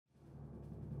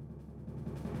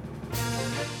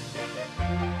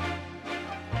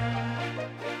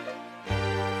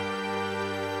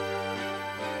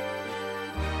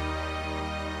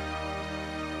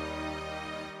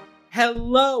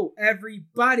Hello,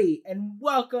 everybody, and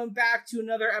welcome back to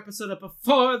another episode of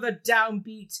Before the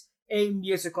Downbeat, a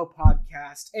musical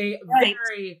podcast.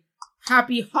 Very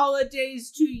happy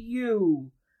holidays to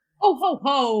you. Ho, ho,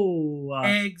 ho.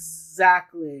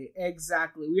 Exactly.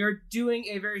 We are doing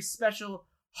a very special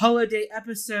holiday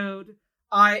episode.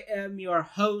 I am your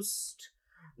host,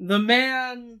 the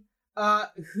man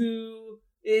who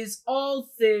is all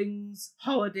things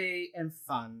holiday and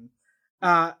fun.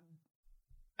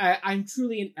 I'm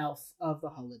truly an elf of the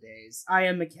holidays. I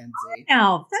am Mackenzie.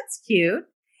 Elf, that's cute.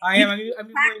 I am. I'm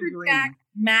wearing green. Jack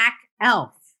Mac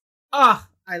Elf. Ah,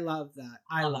 I love that.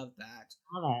 Love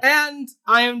it. And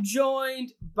I am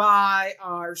joined by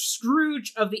our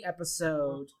Scrooge of the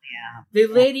episode. The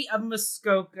Lady of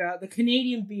Muskoka, the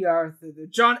Canadian B. Arthur, the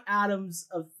John Adams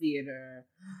of theater,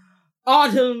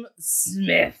 Autumn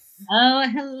Smith. Oh,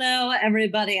 hello,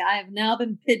 everybody. I have now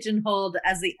been pigeonholed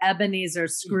as the Ebenezer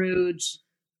Scrooge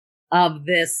of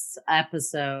this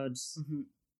episode. Mm-hmm.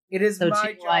 It is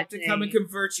my job to come and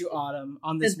convert you, Autumn,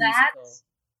 on this musical.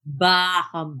 Bah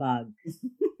humbug.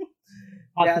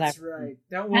 That's right.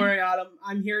 Don't worry, Autumn.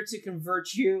 I'm here to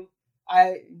convert you.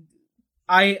 I'm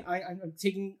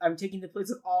taking the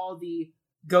place of all the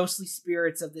ghostly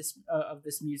spirits of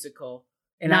this musical,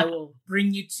 and I will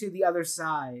bring you to the other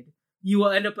side. You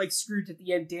will end up like Scrooge at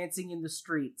the end, dancing in the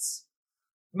streets,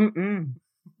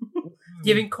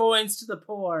 giving coins to the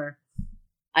poor.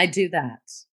 I do that.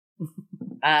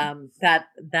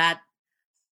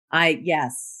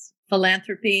 Yes,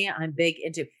 philanthropy. I'm big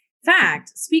into. In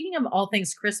fact, speaking of all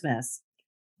things Christmas,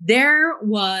 there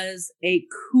was a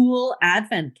cool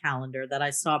advent calendar that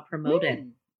I saw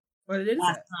promoted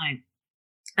last time.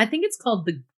 I think it's called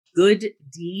the Good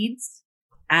Deeds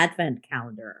Advent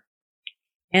Calendar.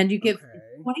 And you give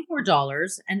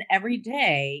 $24, and every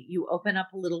day you open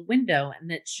up a little window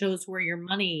and it shows where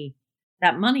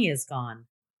that money is gone.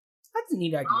 That's a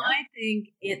neat idea. I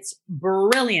think it's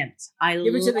brilliant.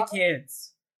 Give it to the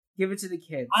kids. Give it to the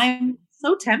kids. I'm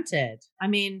so tempted. I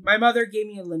mean, my mother gave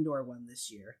me a Lindor one this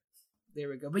year. There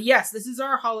we go. But yes, this is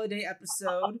our holiday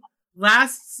episode.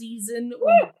 Last season,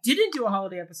 we didn't do a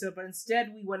holiday episode, but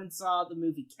instead we went and saw the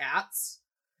movie Cats.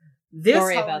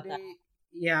 Sorry about that.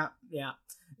 Yeah.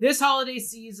 This holiday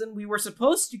season, we were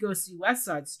supposed to go see West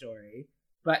Side Story,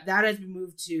 but that has been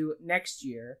moved to next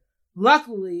year.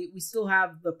 Luckily, we still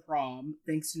have The Prom,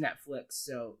 thanks to Netflix,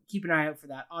 so keep an eye out for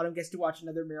that. Autumn gets to watch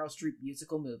another Meryl Streep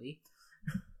musical movie.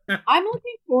 I'm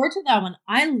looking forward to that one.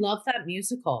 I love that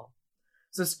musical.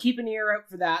 So keep an ear out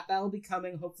for that. That'll be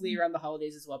coming hopefully around the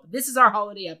holidays as well. But this is our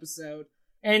holiday episode.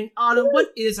 And Autumn,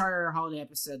 what is our holiday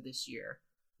episode this year?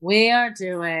 We are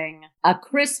doing A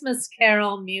Christmas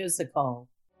Carol musical.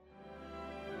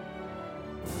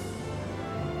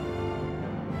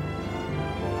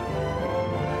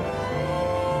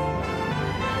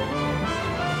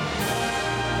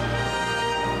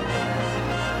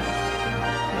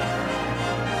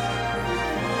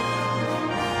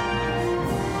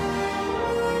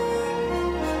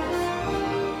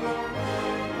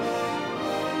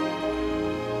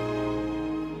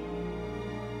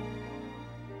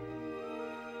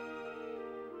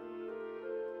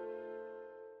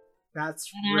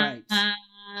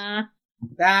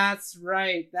 That's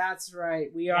right.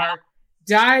 We are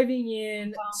diving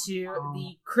into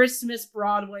the Christmas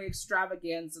Broadway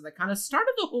extravaganza that kind of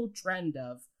started the whole trend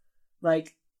of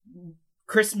like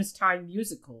Christmas time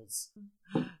musicals.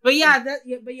 But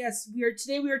yes,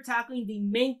 we are tackling the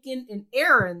Menken and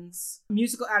Aaron's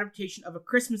musical adaptation of A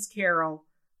Christmas Carol,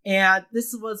 and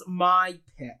this was my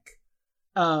pick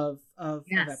of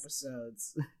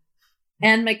episodes.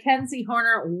 And Mackenzie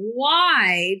Horner,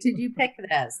 why did you pick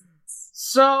this?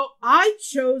 So I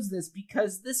chose this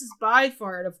because this is by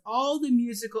far, out of all the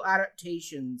musical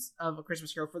adaptations of A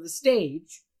Christmas Carol for the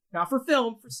stage, not for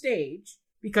film, for stage,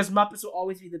 because Muppets will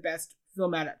always be the best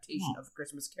film adaptation of A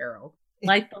Christmas Carol.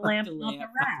 Light the lamp, not the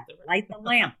rat. Light the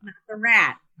lamp, not the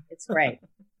rat. It's great.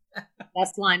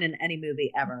 Best line in any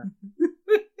movie ever.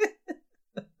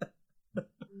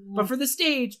 But for the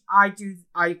stage, I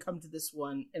come to this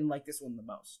one and like this one the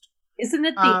most. Isn't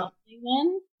it the only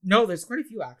one? No, there's quite a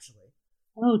few actually.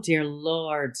 Oh dear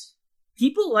Lord.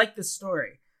 People like the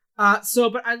story. But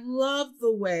I love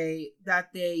the way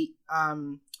that they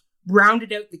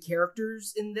rounded out the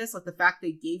characters in this, like the fact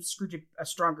they gave Scrooge a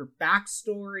stronger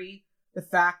backstory, the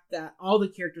fact that all the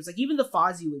characters, like even the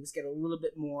Fozziwigs, get a little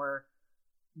bit more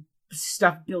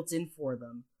stuff built in for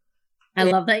them. I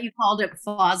love that you called it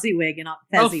Fozziwig and not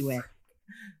Fezziwig.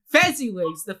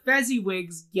 Fezziwigs. The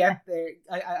Fezziwigs get their,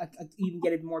 I even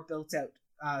get a more built out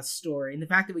story. And the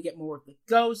fact that we get more of the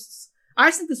ghosts. I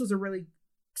just think this was a really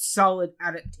solid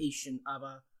adaptation of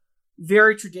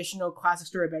very traditional classic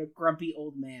story about a grumpy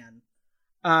old man.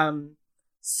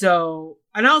 So,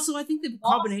 and also I think the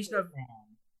combination of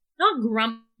not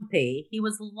grumpy, he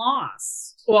was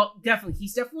lost. Well, definitely,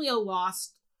 he's definitely a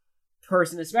lost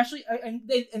person, especially,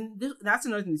 that's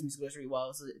another thing this musical does really well,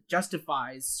 is it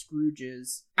justifies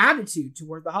Scrooge's attitude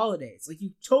toward the holidays. Like,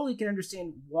 you totally can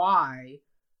understand why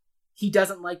he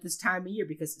doesn't like this time of year,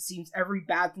 because it seems every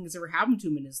bad thing that's ever happened to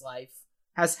him in his life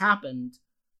has happened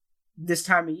this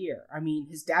time of year. I mean,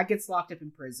 his dad gets locked up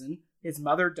in prison, his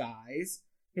mother dies,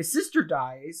 his sister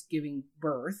dies giving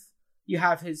birth, you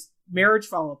have his marriage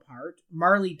fall apart,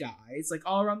 Marley dies, like,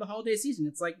 all around the holiday season.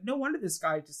 It's like, no wonder this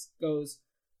guy just goes,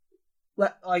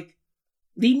 like,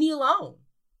 leave me alone.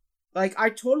 Like, I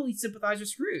totally sympathize with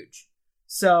Scrooge.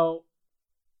 So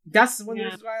that's one of the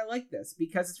reasons why I like this,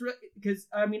 because it's really, because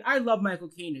I mean, I love Michael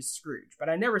Caine as Scrooge, but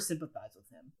I never sympathize with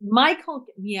him.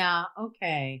 Yeah,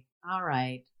 okay, all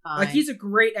right, fine. Like, he's a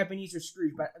great Ebenezer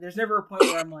Scrooge, but there's never a point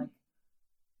where I'm like,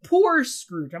 poor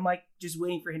Scrooge. I'm like just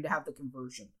waiting for him to have the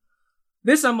conversion.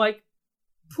 This, I'm like,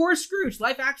 poor Scrooge.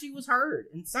 Life actually was hard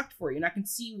and sucked for you, and I can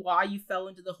see why you fell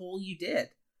into the hole you did.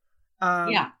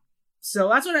 So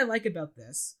that's what I like about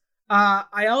this.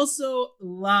 I also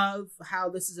love how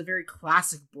this is a very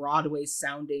classic Broadway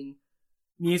sounding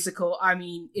musical. I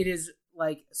mean, it is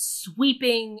like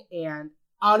sweeping, and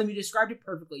Autumn, you described it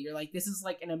perfectly. You're like, this is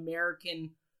like an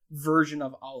American version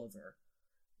of Oliver,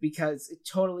 because it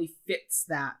totally fits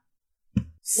that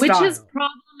style. Which is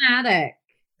problematic.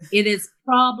 It is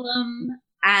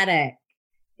problematic.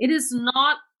 It is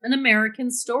not an American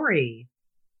story.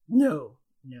 No.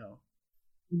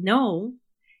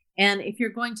 And if you're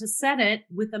going to set it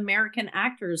with American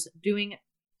actors doing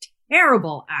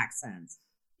terrible accents,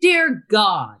 dear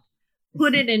God,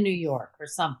 put it in New York or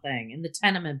something, in the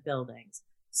tenement buildings.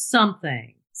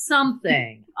 Something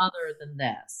other than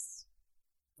this.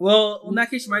 Well, in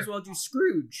that case, you might as well do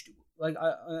Scrooge. Like,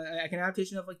 an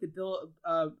adaptation of, like, the Bill,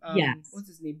 what's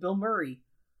his name? Bill Murray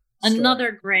story.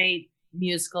 Another great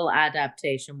musical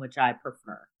adaptation, which I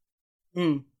prefer.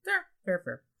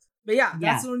 Fair. But yeah,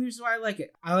 that's the only reason why I like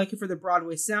it. I like it for the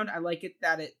Broadway sound. I like it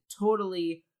that it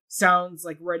totally sounds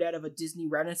like right out of a Disney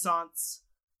Renaissance.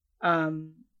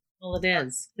 Well, it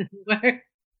is.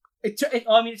 It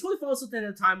totally falls within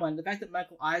the timeline. The fact that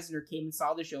Michael Eisner came and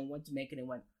saw the show and went to make it and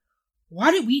went, why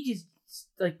did we just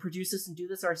like produce this and do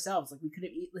this ourselves? Like, we could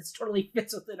have, this totally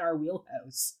fits within our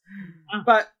wheelhouse.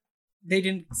 But they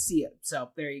didn't see it, so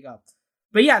there you go.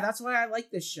 But yeah, that's why I like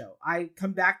this show. I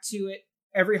come back to it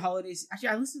every holiday. Actually,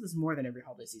 I listen to this more than every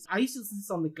holiday season. I used to listen to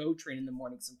this on the GO train in the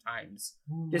morning sometimes,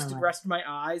 just to rest my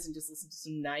eyes and just listen to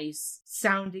some nice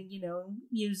sounding,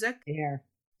 music. Dare.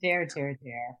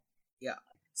 Yeah.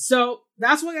 So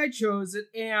that's why I chose it,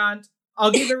 and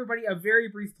I'll give everybody a very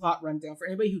brief plot rundown for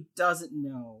anybody who doesn't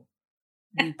know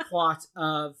the plot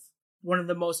of one of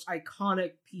the most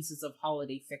iconic pieces of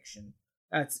holiday fiction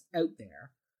that's out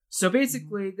there. So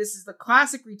basically, this is the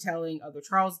classic retelling of the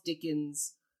Charles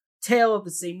Dickens tale of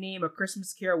the same name, A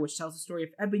Christmas Carol, which tells the story of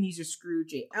Ebenezer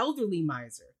Scrooge, an elderly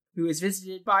miser who is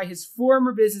visited by his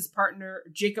former business partner,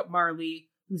 Jacob Marley,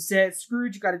 who says,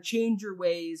 Scrooge, you gotta change your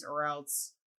ways or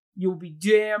else you'll be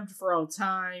damned for all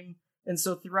time. And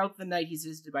so throughout the night, he's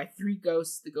visited by three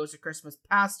ghosts, the ghosts of Christmas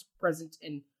past, present,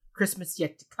 and Christmas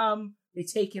yet to come. They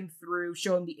take him through,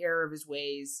 show him the error of his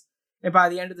ways. And by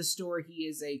the end of the story, he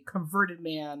is a converted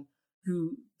man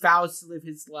who vows to live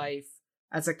his life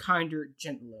as a kinder,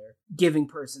 gentler, giving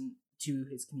person to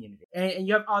his community. And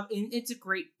you have, it's a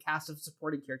great cast of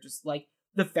supporting characters like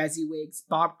the Fezziwigs,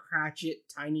 Bob Cratchit,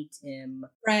 Tiny Tim,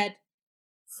 Fred.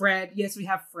 Yes, we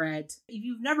have Fred. If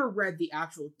you've never read the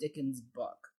actual Dickens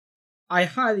book, I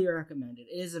highly recommend it.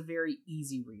 It is a very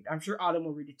easy read. I'm sure Autumn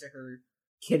will read it to her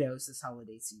kiddos this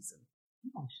holiday season.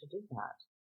 I should do that.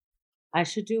 I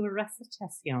should do a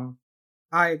recitation.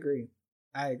 I agree.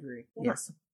 Yeah.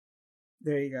 Yes.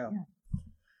 There you go. Yeah.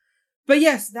 But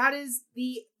yes, that is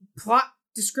the plot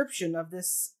description of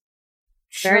this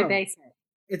show. Very basic.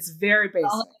 It's very basic.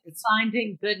 It's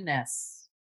finding goodness.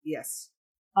 Yes.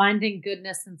 Finding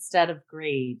goodness instead of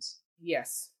greed.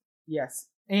 Yes.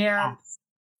 And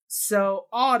so,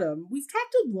 Autumn, we've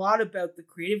talked a lot about the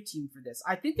creative team for this.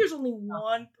 I think there's only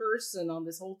one person on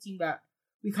this whole team that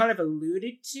we kind of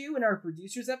alluded to in our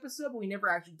producers episode, but we never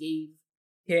actually gave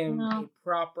him a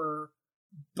proper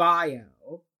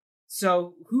bio.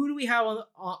 So, who do we have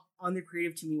on the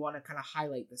creative team we want to kind of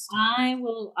highlight this time?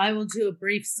 I will do a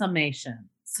brief summation.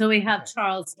 So we have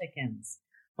Charles Dickens,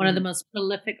 one of the most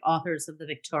prolific authors of the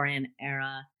Victorian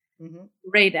era.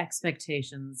 Great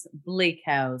Expectations, Bleak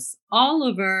House,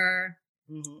 Oliver.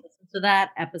 Listen to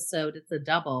that episode. It's a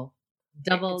double.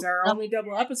 It's our only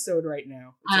double episode right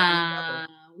now.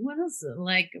 What else?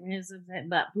 Like, is it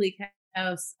that Bleak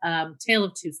House, Tale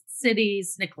of Two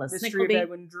Cities, Nicholas Mystery Nickleby. of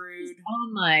Edwin Drood.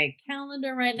 On my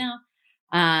calendar right now.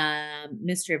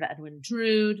 Mystery of Edwin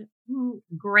Drood.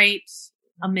 Great,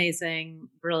 amazing,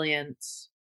 brilliant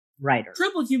writer.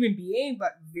 Troubled human being,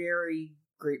 but very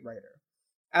great writer.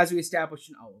 As we established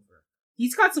in Oliver.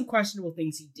 He's got some questionable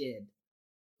things he did.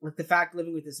 Like the fact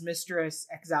living with his mistress,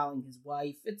 exiling his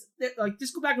wife. It's like,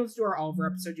 just go back and listen to our Oliver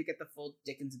episode, you get the full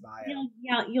Dickens bio.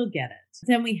 Yeah, you'll get it.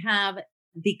 Then we have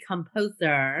the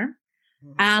composer,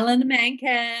 Alan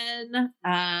Menken.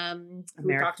 Who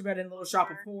we talked about in Little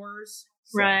Shop of Horrors.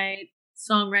 So. Right.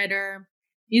 Songwriter,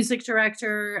 music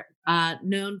director,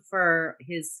 known for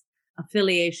his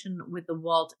affiliation with the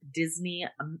Walt Disney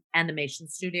Animation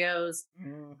Studios,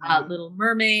 Little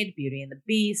Mermaid, Beauty and the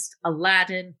Beast,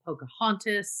 Aladdin,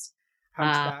 Pocahontas,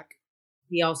 Hunchback.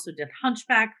 He also did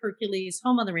Hunchback, Hercules,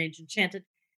 Home on the Range, Enchanted,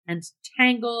 and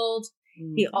Tangled.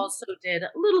 He also did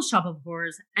Little Shop of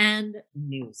Horrors and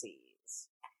Newsies.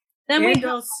 Then we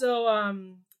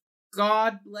also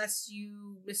God Bless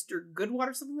You, Mr.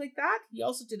 Goodwater, something like that. He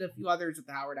also did a few others with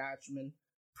Howard Ashman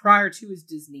prior to his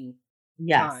Disney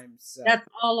time. So. That's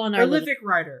all on our prolific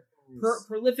writer,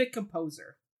 prolific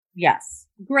composer. Yes,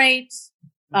 great.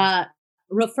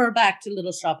 Refer back to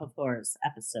Little Shop of Horrors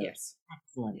episode. Yes,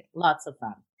 excellent. Lots of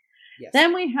fun. Yes.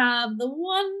 Then we have the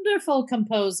wonderful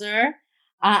composer,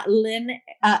 Lynn,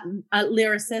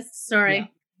 lyricist. Sorry,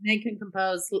 Menken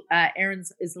composed.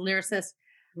 Aaron's is a lyricist.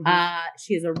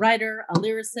 She is a writer, a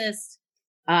lyricist.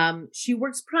 She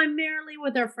works primarily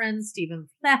with our friend Stephen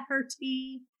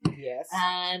Flaherty. Yes.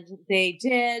 And they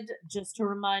did, just to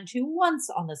remind you, Once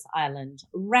on This Island,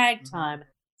 Ragtime,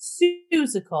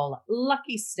 Seussical,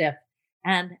 Lucky Stiff,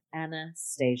 and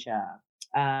Anastasia.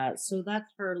 So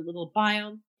that's her little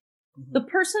bio. The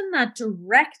person that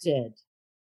directed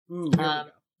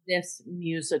this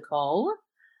musical,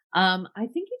 I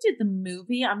think he did the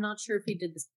movie. I'm not sure if he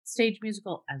did the stage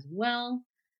musical as well.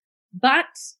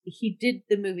 But he did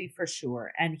the movie for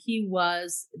sure, and he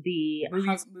was the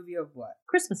movie of what?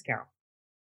 Christmas Carol.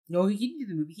 No, he didn't do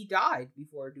the movie. He died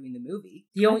before doing the movie.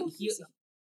 He died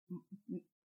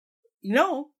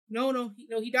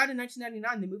in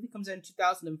 1999. The movie comes out in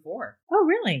 2004. Oh,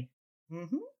 really?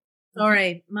 Mm-hmm.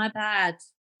 Sorry, my bad.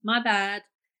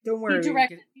 Don't worry. He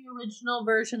directed the original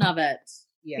version of it.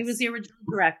 Yes. He was the original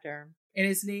director. And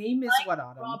his name is what,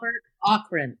 Autumn? Robert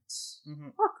Ockrent.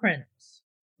 Ockrent.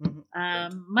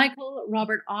 Michael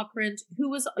Robert Ockrent,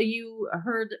 who you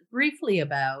heard briefly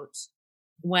about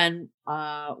when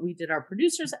we did our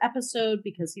producers episode,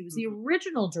 because he was the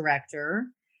original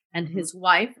director, and his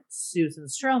wife Susan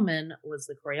Stroman was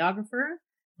the choreographer,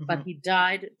 but he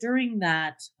died during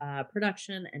that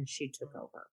production, and she took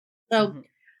over. So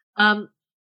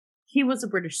he was a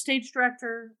British stage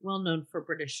director, well known for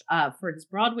his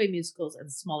Broadway musicals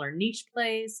and smaller niche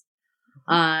plays.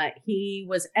 He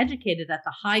was educated at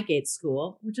the Highgate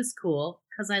School, which is cool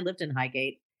because I lived in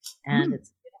Highgate and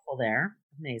it's beautiful there.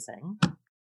 Amazing.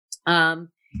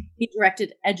 He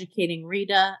directed Educating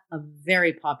Rita, a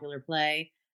very popular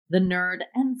play, The Nerd,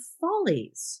 and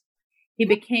Follies. He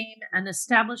became an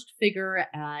established figure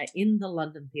in the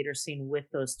London theatre scene with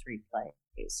those three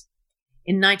plays.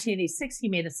 In 1986, he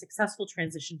made a successful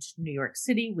transition to New York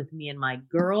City with Me and My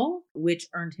Girl, which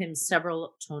earned him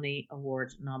several Tony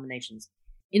Award nominations.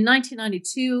 In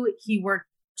 1992, he worked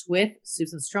with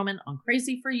Susan Stroman on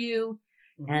Crazy for You,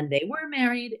 and they were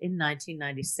married in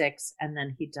 1996, and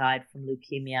then he died from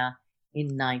leukemia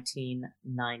in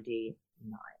 1999.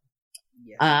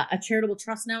 Yes. A charitable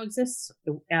trust now exists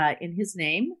in his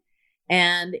name,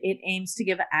 and it aims to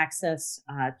give access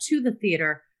to the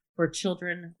theater for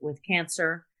children with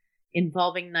cancer,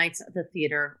 involving nights at the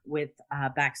theater with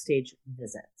backstage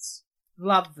visits.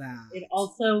 Love that. It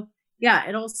also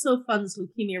funds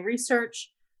leukemia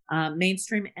research,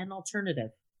 mainstream and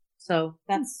alternative. So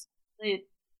that's the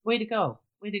way to go.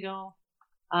 Way to go,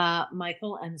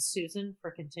 Michael and Susan, for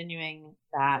continuing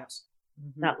that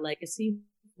that legacy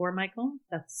for Michael.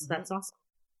 That's awesome.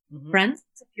 Friends,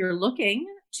 if you're looking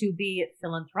to be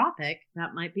philanthropic,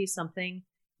 that might be something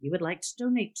you would like to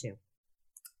donate to.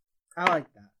 I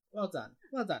like that. Well done.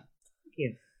 Thank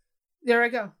you. There I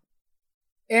go.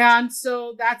 And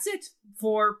so that's it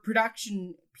for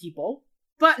production people.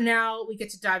 But now we get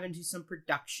to dive into some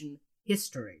production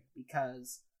history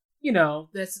because,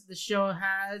 the show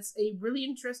has a really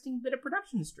interesting bit of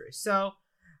production history. So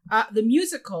the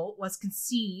musical was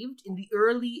conceived in the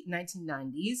early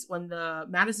 1990s when the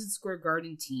Madison Square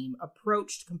Garden team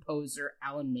approached composer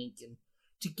Alan Menken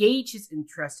to gauge his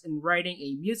interest in writing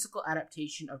a musical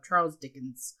adaptation of Charles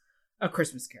Dickens' A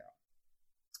Christmas Carol.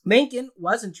 Menken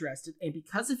was interested, and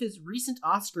because of his recent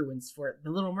Oscar wins for The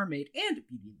Little Mermaid and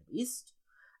Beauty and the Beast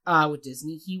with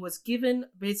Disney, he was given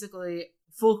basically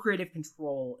full creative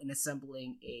control in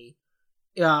assembling a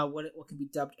what can be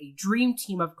dubbed a dream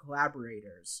team of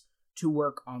collaborators to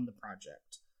work on the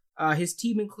project. His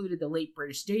team included the late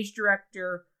British stage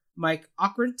director Mike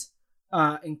Ockrent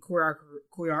and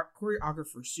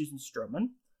choreographer Susan Stroman,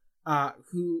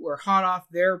 who were hot off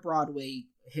their Broadway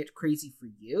hit Crazy for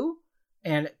You,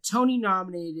 and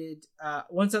Tony-nominated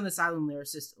Once on This Island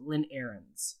lyricist Lynn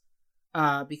Ahrens,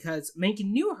 because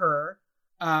Menken knew her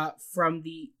from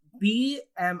the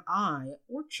BMI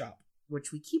workshop,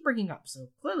 which we keep bringing up. So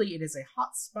clearly it is a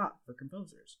hot spot for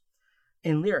composers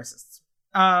and lyricists.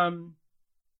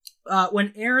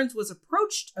 When Ahrens was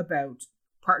approached about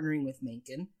partnering with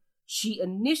Menken, she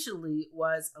initially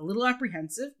was a little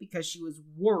apprehensive because she was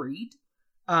worried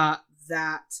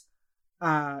that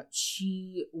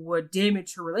she would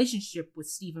damage her relationship with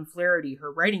Stephen Flaherty,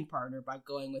 her writing partner, by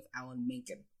going with Alan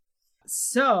Menken.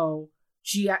 So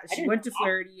she went to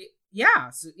Flaherty.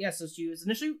 So she was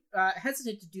initially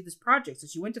hesitant to do this project. So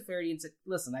she went to Flaherty and said,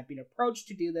 "Listen, I've been approached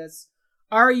to do this.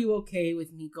 Are you okay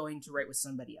with me going to write with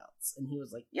somebody else?" And he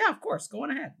was like, "Yeah, of course, go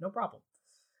on ahead, no problem."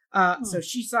 So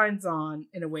she signs on,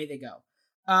 and away they go.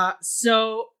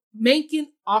 So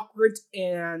Menken, Ockrent,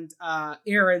 and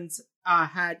Ahrens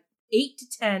had 8 to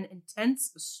 10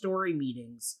 intense story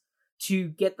meetings to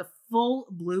get the full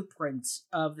blueprint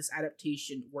of this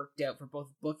adaptation worked out for both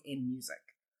book and music.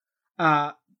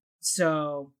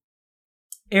 So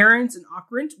Ahrens and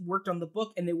Ockrent worked on the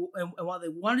book, and while they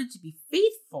wanted to be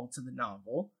faithful to the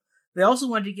novel, they also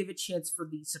wanted to give a chance for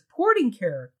the supporting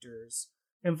characters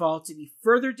involved to be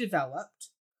further developed,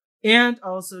 and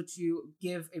also to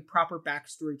give a proper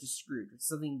backstory to Scrooge. It's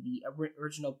something the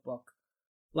original book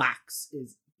lacks,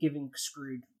 is giving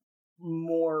Scrooge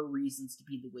more reasons to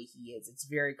be the way he is. It's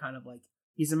very kind of like,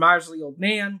 he's a miserly old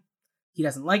man, he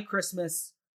doesn't like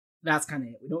Christmas. That's kind of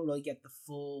it. We don't really get the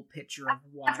full picture of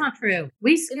why. That's not true.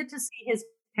 We get to see his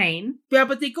pain. Yeah,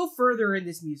 but they go further in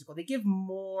this musical. They give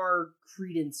more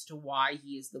credence to why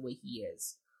he is the way he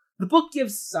is. The book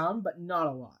gives some, but not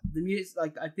a lot. The music,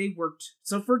 like they worked.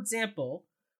 So, for example,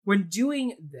 when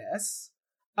doing this,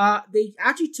 they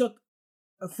actually took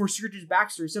for Scrooge's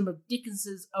backstory some of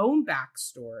Dickens's own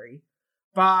backstory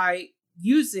by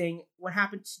using what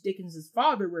happened to Dickens's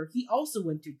father, where he also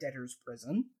went to debtor's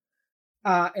prison.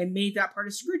 And made that part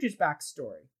of Scrooge's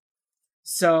backstory.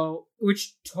 So,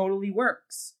 which totally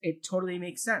works. It totally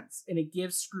makes sense. And it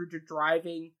gives Scrooge a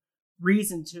driving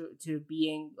reason to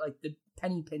being like the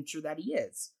penny pincher that he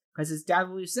is. Because his dad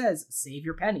literally says, "Save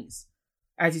your pennies,"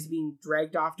 as he's being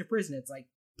dragged off to prison. It's like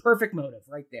perfect motive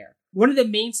right there. One of the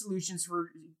main solutions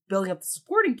for building up the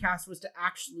supporting cast was to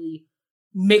actually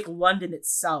make London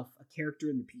itself a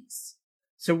character in the piece.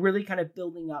 So really kind of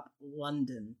building up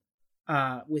London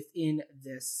within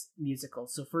this musical.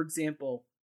 So, for example,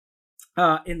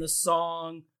 in the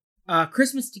song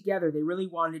Christmas Together, they really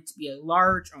wanted it to be a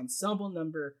large ensemble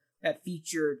number that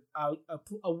featured a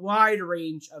wide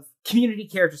range of community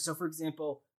characters. So, for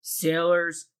example,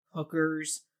 sailors,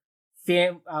 hookers,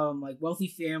 like wealthy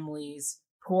families,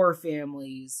 poor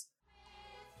families.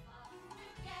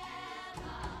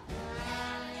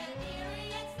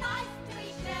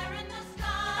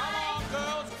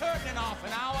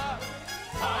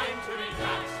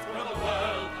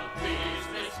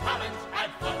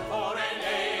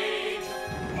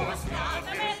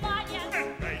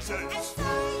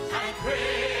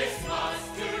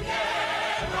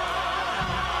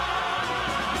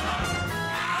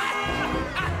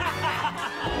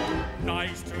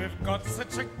 Got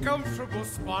such a comfortable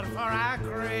spot for our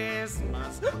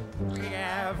Christmas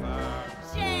together.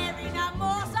 Sharing a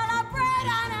morsel of bread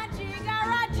and a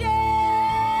jigger of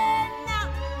gin.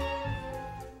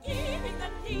 Giving the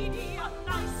needy a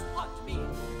nice hot meal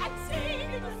and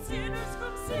saving the sinners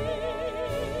from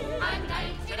sin.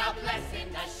 Anointed a blessing,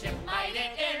 the ship might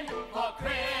in for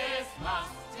Christmas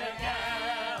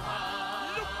together.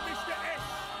 Look, Mr. S.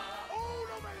 All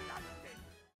over London.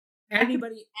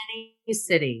 Anybody? Any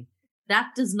city.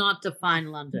 That does not define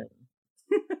London.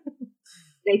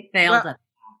 They failed at that.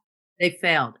 They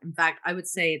failed. In fact, I would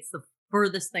say it's the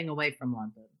furthest thing away from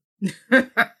London.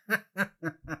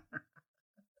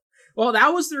 Well, that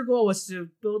was their goal, was to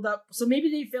build up. So maybe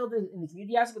they failed in the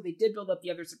community aspect, but they did build up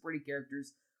the other supporting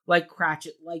characters, like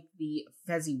Cratchit, like the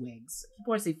Fezziwigs. I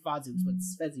want to say Fozzies, but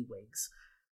it's Fezziwigs.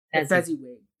 The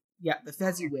Fezziwig. Yeah, the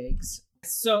Fezziwigs.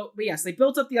 So, but yes, they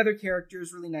built up the other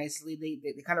characters really nicely. They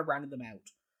kind of rounded them out.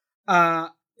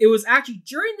 It was actually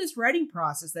during this writing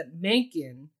process that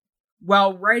Menken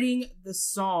while writing the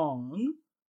song,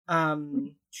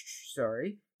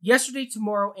 Yesterday,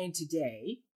 Tomorrow, and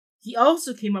Today, he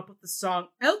also came up with the song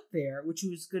Out There, which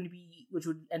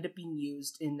would end up being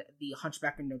used in The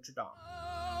Hunchback of Notre Dame.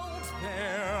 Out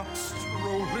there,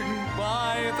 strolling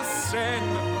by the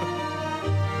Seine,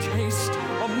 taste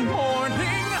a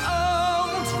morning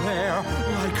out there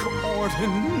like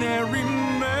ordinary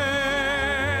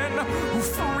men who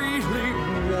freely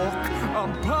walk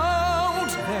about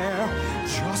there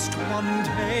just one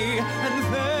day,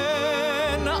 and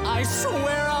then I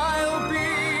swear I'll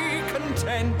be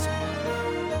content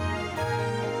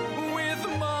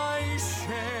with my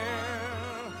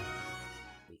share.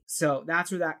 So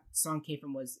that's where that song came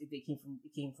from. It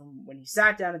came from when he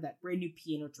sat down at that brand new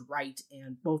piano to write,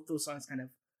 and both those songs kind of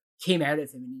came out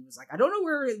of him, and he was like, I don't know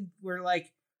where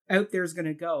like Out There's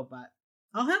gonna go, but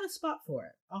I'll have a spot for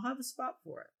it.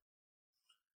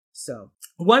 So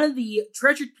one of the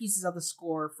treasured pieces of the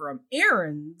score from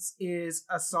Aaron's is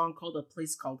a song called A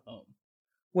Place Called Home,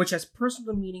 which has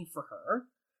personal meaning for her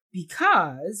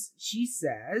because she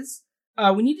says,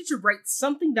 we needed to write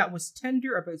something that was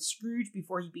tender about Scrooge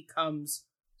before he becomes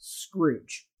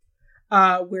Scrooge,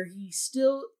 where he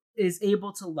still is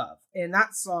able to love. And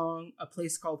that song, A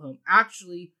Place Called Home,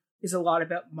 actually is a lot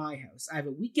about my house. I have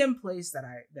a weekend place that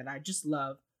I just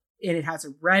love, and it has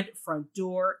a red front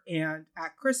door, and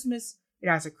at Christmas, it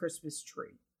has a Christmas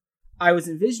tree. I was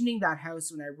envisioning that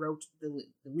house when I wrote the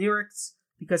lyrics,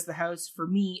 because the house, for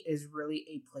me, is really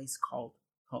a place called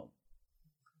home.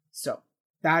 So,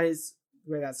 that is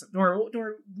where that's... Nora,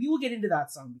 we will get into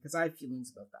that song, because I have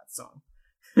feelings about that song.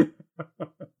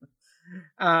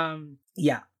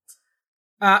 Yeah.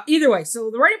 Either way,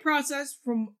 so the writing process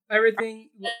from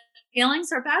everything...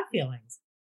 Feelings are bad feelings.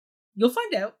 You'll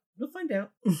find out.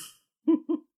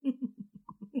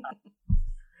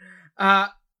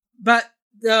 But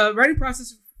the writing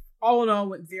process, all in all,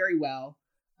 went very well.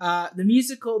 The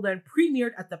musical then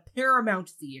premiered at the Paramount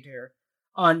Theatre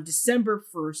on December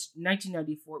 1st,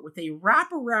 1994, with a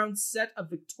wraparound set of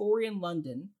Victorian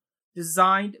London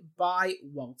designed by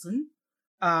Walton.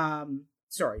 I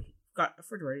forgot to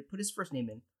put his first name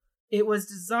in. It was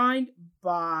designed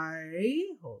by...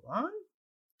 Hold on.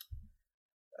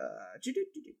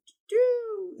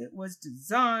 It was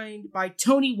designed by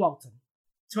Tony Walton.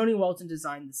 Tony Walton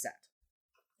designed the set.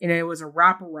 And it was a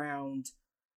wraparound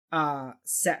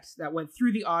set that went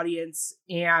through the audience,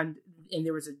 and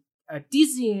there was a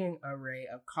dizzying array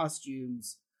of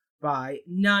costumes by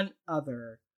none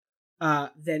other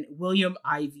than William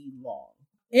Ivey Long.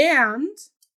 And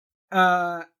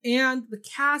the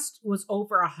cast was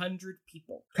over 100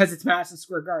 people, because it's Madison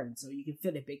Square Garden, so you can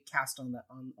fit a big cast on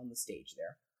the stage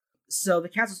there. So the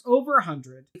cast was over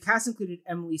 100. The cast included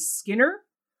Emily Skinner,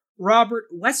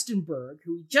 Robert Westenberg,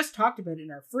 who we just talked about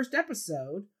in our first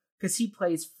episode, because he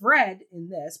plays Fred in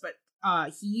this, but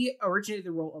he originated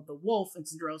the role of the wolf in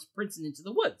Cinderella's Prince and Into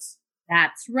the Woods.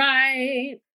 That's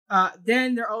right.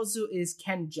 Then there also is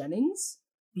Ken Jennings,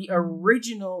 the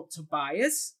original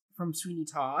Tobias from Sweeney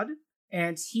Todd,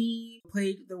 and he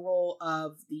played the role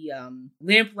of the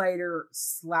lamplighter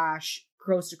 /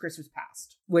 Crows to Christmas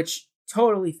Past, which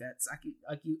totally fits.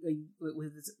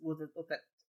 With that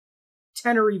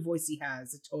tenory voice he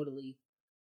has, it totally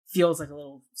feels like a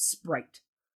little sprite.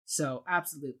 So,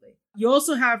 absolutely. You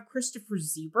also have Christopher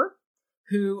Zieber,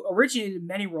 who originated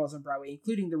many roles on Broadway,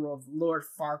 including the role of Lord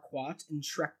Farquaad in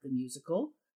Shrek the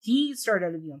Musical. He started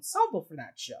out in the ensemble for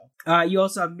that show. You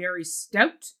also have Mary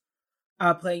Stout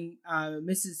playing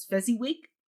Mrs. Fezziwig,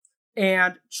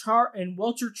 and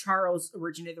Walter Charles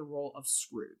originated the role of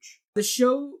Scrooge. The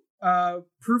show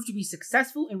proved to be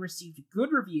successful and received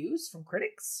good reviews from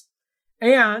critics,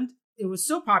 and it was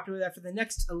so popular that for the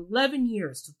next 11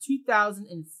 years, till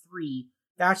 2003,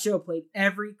 that show played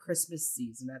every Christmas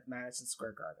season at Madison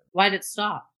Square Garden. Why did it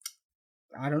stop?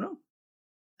 I don't know.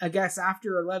 I guess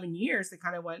after 11 years, they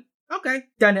kind of went, okay,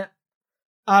 done it.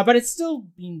 But it's still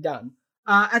being done.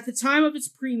 At the time of its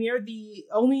premiere, the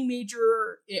only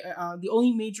major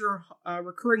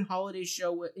recurring holiday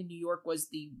show in New York was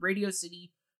the Radio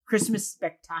City Christmas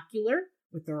Spectacular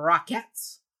with the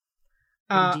Rockettes.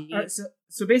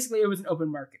 So basically, it was an open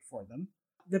market for them.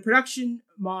 The production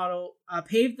model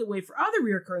paved the way for other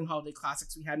recurring holiday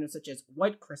classics we had, such as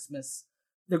White Christmas,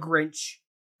 The Grinch,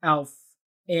 Elf,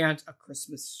 and A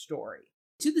Christmas Story.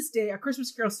 To this day, A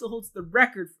Christmas Carol still holds the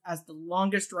record as the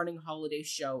longest-running holiday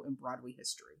show in Broadway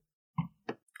history.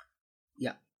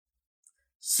 Yeah.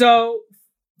 So,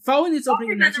 following this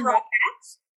opening in the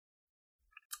Rockettes?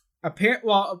 I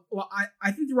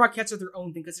think the Rockettes are their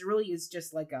own thing, because it really is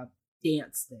just like a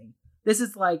dance thing. This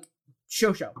is like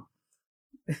show.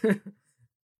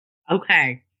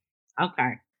 Okay.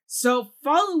 So,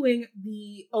 following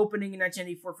the opening in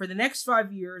 1994, for the next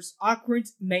 5 years, Ackroyd,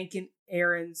 Menken,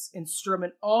 Ahrens, and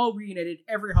Sturman all reunited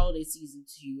every holiday season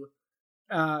to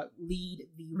lead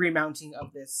the remounting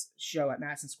of this show at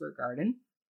Madison Square Garden.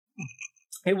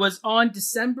 It was on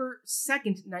December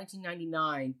 2nd,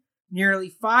 1999, nearly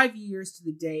 5 years to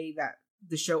the day that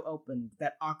the show opened,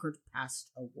 that Ackroyd passed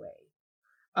away.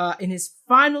 In his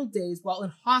final days, while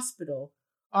in hospital,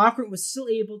 Ackroyd was still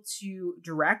able to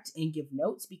direct and give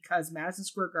notes because Madison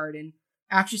Square Garden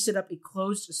actually set up a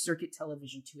closed circuit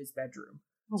television to his bedroom.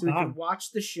 So he could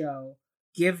watch the show,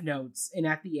 give notes, and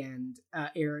at the end,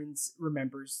 Ahrens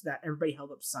remembers that everybody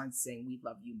held up signs saying, "We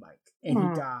love you, Mike." And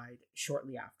he died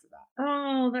shortly after that.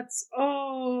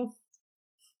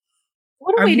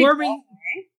 What a way to go, eh?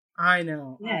 I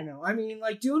know. I mean,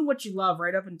 like, doing what you love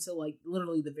right up until, like,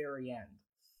 literally the very end.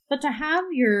 But to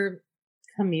have your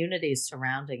community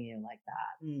surrounding you like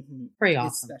that, pretty awesome.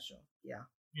 It's special. Yeah,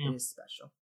 it is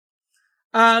special.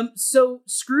 So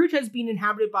Scrooge has been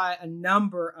inhabited by a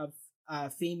number of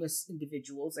famous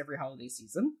individuals every holiday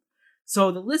season. So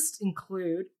the list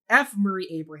include F. Murray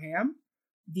Abraham,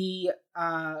 the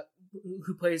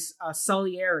who plays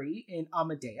Salieri in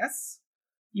Amadeus.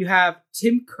 You have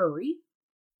Tim Curry,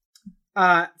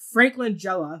 Frank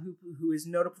Langella, who is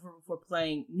notable for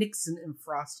playing Nixon in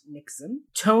Frost Nixon,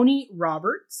 Tony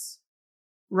Roberts,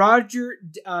 Roger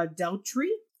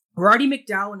Daltrey, Roddy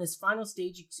McDowall in his final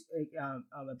stage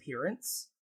appearance,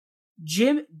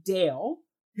 Jim Dale,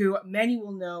 who many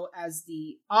will know as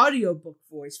the audiobook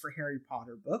voice for Harry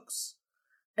Potter books,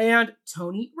 and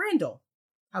Tony Randall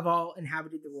have all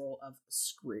inhabited the role of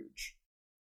Scrooge.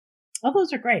 Oh,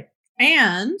 those are great.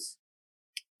 And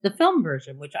the film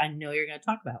version, which I know you're going to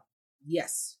talk about.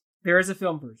 Yes, there is a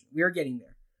film version. We are getting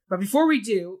there. But before we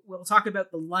do, we'll talk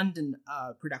about the London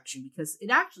production because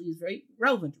it actually is very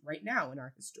relevant right now in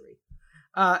our history.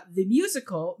 The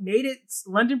musical made its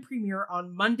London premiere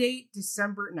on Monday,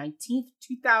 December 19th,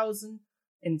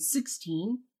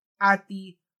 2016 at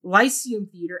the Lyceum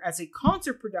Theatre as a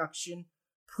concert production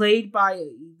played by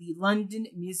the London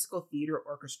Musical Theatre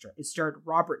Orchestra. It starred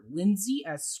Robert Lindsay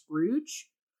as Scrooge,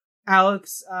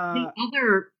 Alex... the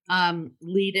other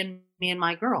lead in Me and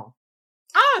My Girl.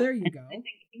 Ah, there you go. I think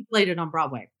he played it on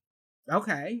Broadway.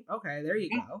 Okay, there you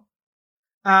go.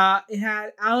 It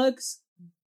had Alex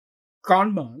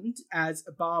Gonmund as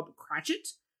Bob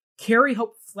Cratchit, Carrie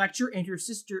Hope Fletcher and her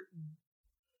sister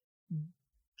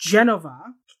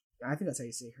Genova, I think that's how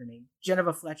you say her name,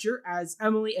 Genova Fletcher as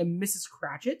Emily and Mrs.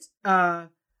 Cratchit,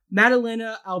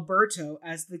 Madalena Alberto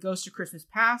as the Ghost of Christmas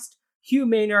Past, Hugh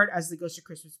Maynard as the Ghost of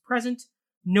Christmas Present,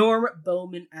 Norm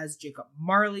Bowman as Jacob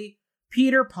Marley,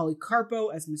 Peter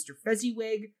Polycarpo as Mr.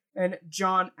 Fezziwig, and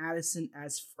John Addison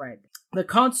as Fred. The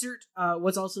concert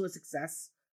was also a success,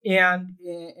 and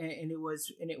it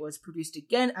was produced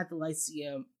again at the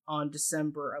Lyceum on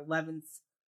December 11th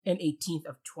and 18th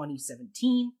of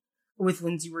 2017, with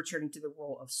Lindsay returning to the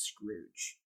role of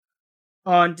Scrooge.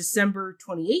 On December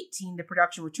 2018, the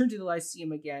production returned to the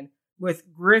Lyceum again,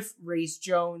 with Griff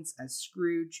Rhys-Jones as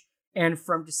Scrooge, and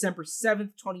from December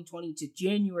 7th, 2020 to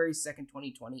January 2nd,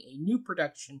 2020, a new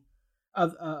production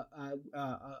of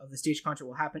the stage concert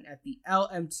will happen at the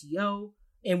LMTO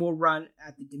and will run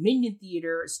at the Dominion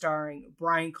Theatre, starring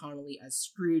Brian Connolly as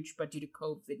Scrooge, but due to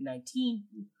COVID-19,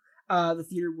 the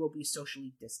theater will be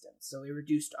socially distanced, so a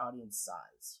reduced audience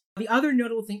size. The other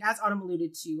notable thing, as Autumn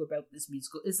alluded to about this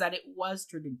musical, is that it was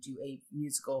turned into a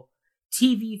musical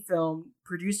TV film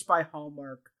produced by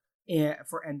Hallmark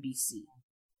for NBC.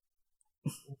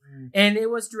 And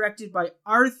it was directed by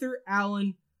Arthur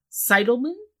Allen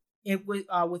Seidelman,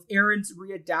 with Ahrens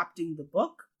readapting the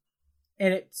book.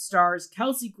 And it stars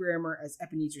Kelsey Grammer as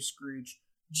Ebenezer Scrooge,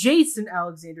 Jason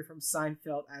Alexander from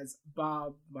Seinfeld as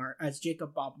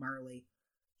Jacob Bob Marley,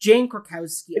 Jane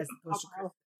Krakowski as the Ghost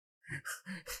of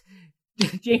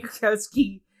Jane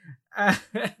Krakowski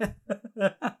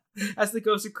as the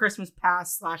Ghost of Christmas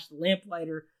Past / the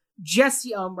Lamplighter,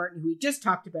 Jesse L. Martin, who we just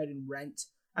talked about in Rent,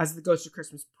 as the Ghost of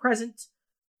Christmas Present,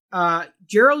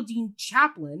 Geraldine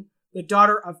Chaplin, the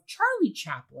daughter of Charlie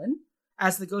Chaplin,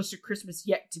 as the Ghost of Christmas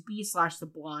Yet to Be / the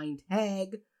Blind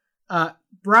Hag,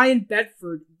 Brian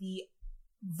Bedford, the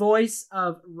voice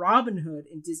of Robin Hood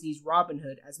in Disney's Robin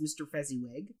Hood as Mr.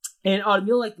 Fezziwig, and Autumn,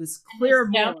 you'll like this, Claire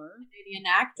Moore, Canadian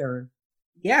actor.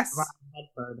 Yes, Brian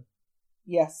Bedford.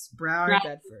 Yes, Brian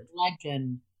Bedford,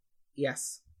 legend.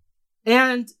 Yes,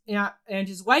 and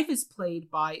his wife is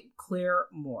played by Claire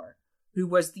Moore, who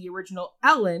was the original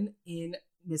Ellen in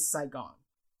Miss Saigon.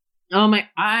 Oh my,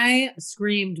 I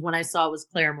screamed when I saw it was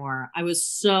Claire Moore. I was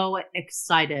so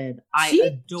excited. I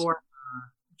adore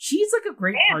her. she's like a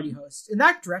great party host. And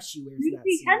that dress she wears in that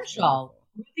Ruthie scene is Henshaw. wonderful.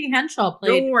 Ruthie Henshaw played.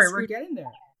 Don't worry, we're Scrooge. getting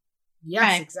there.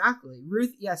 Yes, Okay. exactly.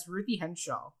 Ruthie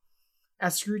Henshaw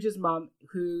as Scrooge's mom,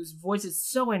 whose voice is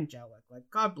so angelic. Like,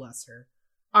 God bless her.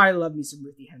 I love me some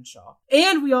Ruthie Henshaw.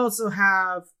 And we also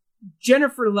have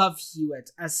Jennifer Love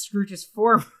Hewitt as Scrooge's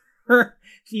former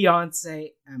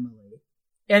fiance, Emily.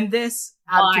 And this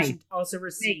adaptation also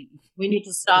received. We need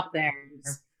to stop there.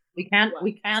 We can't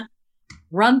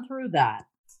run through that.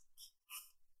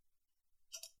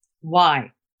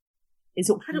 Why? Is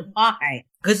it why?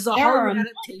 Because it's a There are Hollywood a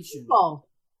million adaptation. people.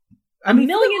 I mean,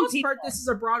 million for the most people. part, this is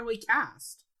a Broadway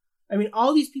cast. I mean,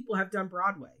 all these people have done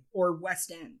Broadway or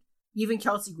West End. Even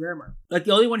Kelsey Grammer. Like,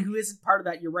 the only one who isn't part of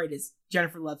that, you're right, is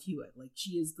Jennifer Love Hewitt. Like,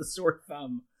 she is the sore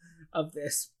thumb of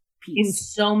this In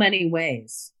piece. so many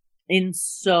ways. In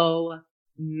so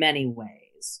many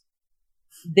ways.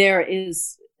 There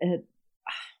is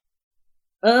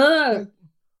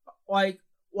Like,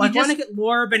 You I want just- to get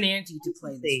Laura Benanti to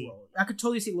play this role. I could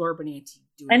totally see Laura Benanti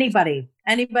doing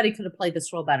anybody could have played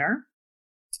this role better.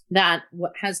 That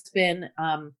what has been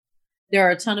there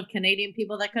are a ton of Canadian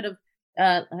people that could have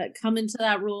come into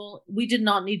that role. We did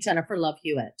not need Jennifer Love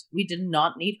Hewitt. We did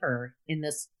not need her in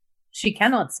this. She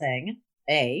cannot sing.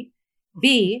 A,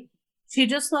 B. She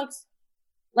just looks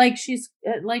like she's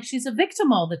a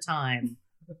victim all the time.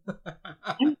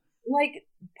 Like,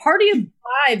 Party of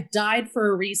Five died for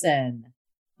a reason.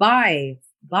 Bye,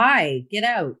 get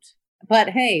out. But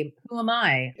hey, who am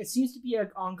I? It seems to be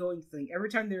an ongoing thing. Every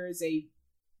time there is a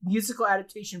musical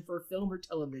adaptation for film or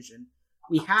television,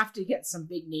 we have to get some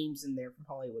big names in there from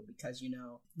Hollywood because,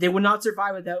 they would not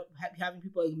survive without having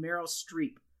people like Meryl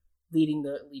Streep leading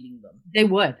them. They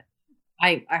would.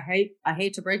 I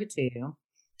hate to break it to you.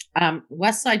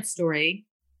 West Side Story,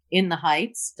 In the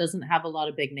Heights, doesn't have a lot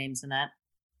of big names in it.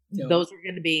 No. Those are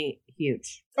going to be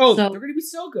huge. Oh, so they're going to be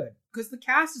so good because the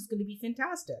cast is going to be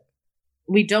fantastic.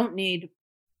 we don't need.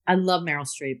 I love Meryl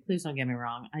Streep. Please don't get me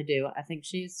wrong. I do. I think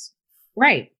she's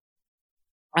right.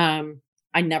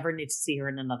 I never need to see her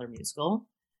in another musical.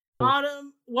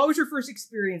 Autumn, what was your first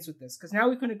experience with this? Because now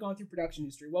we've kind of gone through production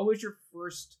history. What was your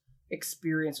first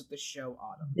experience with the show,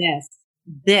 Autumn?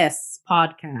 This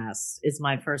podcast is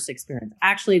my first experience.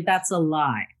 Actually, that's a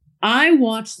lie. I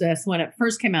watched this when it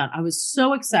first came out. I was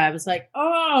so excited. I was like,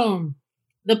 oh,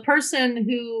 the person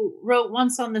who wrote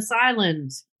Once on This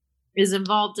Island is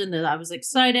involved in it. I was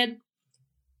excited.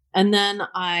 And then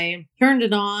I turned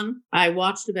it on. I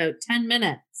watched about 10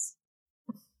 minutes.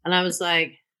 And I was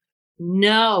like,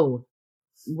 no,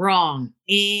 wrong.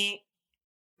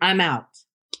 I'm out.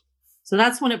 So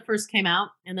that's when it first came out.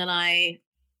 And then I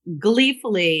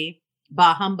gleefully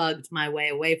bah humbugged my way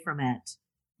away from it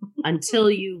until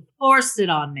you forced it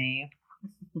on me.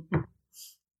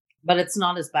 But it's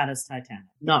not as bad as Titanic.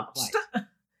 Not quite.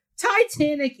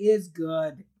 Titanic is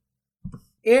good.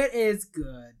 It is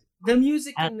good. The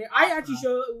music in there. I actually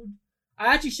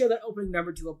showed that opening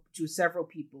number to several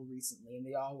people recently, and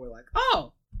they all were like,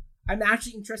 "Oh, I'm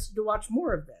actually interested to watch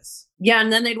more of this." Yeah,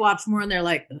 and then they'd watch more, and they're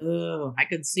like, "Oh, I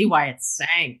could see why it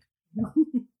sank."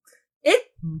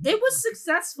 It was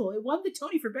successful. It won the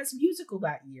Tony for Best Musical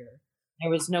that year. There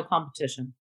was no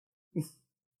competition.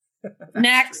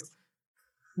 Next.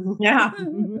 Yeah.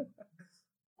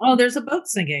 Oh, there's a boat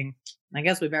sinking. I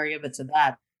guess we better give it to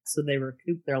that so they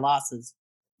recoup their losses.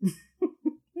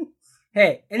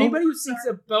 Hey, anybody who sings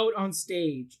a boat on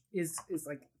stage is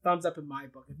like thumbs up in my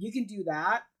book. If you can do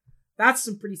that, that's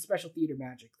some pretty special theater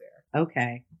magic there.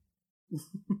 Okay.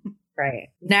 Right.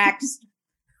 Next.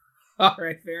 All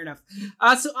right, fair enough.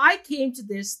 So I came to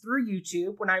this through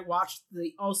YouTube when I watched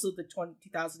the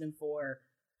 2004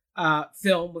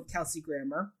 film with Kelsey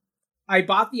Grammer. I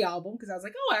bought the album because I was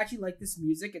like, oh, I actually like this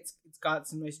music. It's got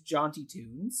some nice jaunty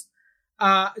tunes.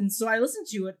 And so I listened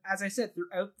to it, as I said,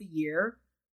 throughout the year.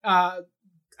 I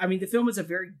mean, the film is a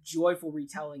very joyful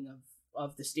retelling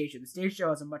of the stage show. The stage show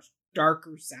has a much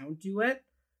darker sound to it.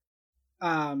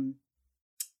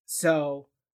 So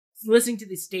listening to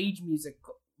the stage music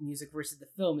versus the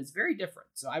film is very different.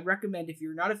 So I recommend, if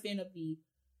you're not a fan of the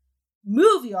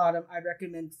movie Autumn, I'd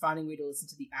recommend finding a way to listen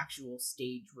to the actual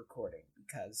stage recording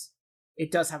because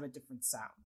it does have a different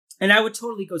sound. And I would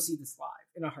totally go see this live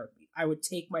in a heartbeat. I would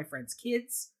take my friends'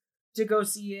 kids to go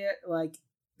see it. Like,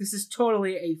 this is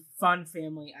totally a fun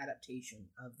family adaptation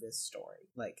of this story.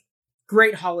 Like,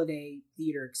 great holiday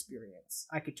theater experience.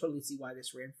 I could totally see why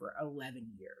this ran for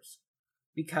 11 years.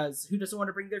 Because who doesn't want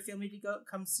to bring their family to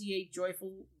come see a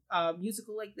joyful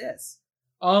musical like this?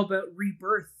 All about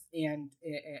rebirth and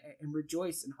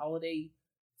rejoice and holiday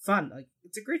fun. Like,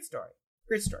 it's a great story.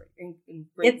 Great story. And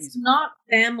great It's musical. not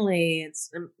family.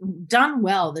 It's done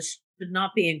well. The should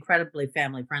not be incredibly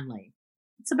family friendly.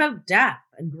 It's about death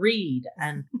and greed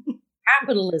and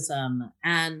capitalism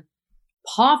and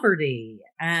poverty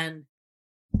and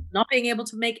not being able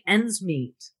to make ends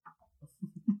meet.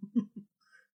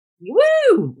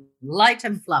 Woo! Light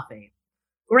and fluffy.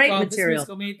 Great material.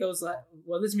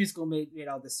 This musical made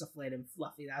all this stuff light and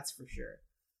fluffy, that's for sure.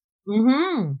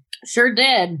 Mm-hmm. Sure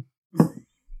did.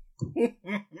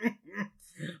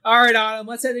 All right, Autumn,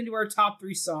 let's head into our top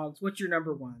 3 songs. What's your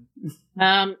number 1?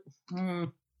 I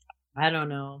don't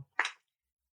know.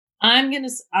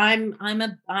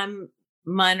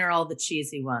 Mine are all the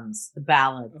cheesy ones, the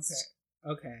ballads.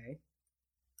 Okay.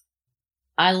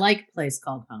 I like Place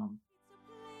Called Home.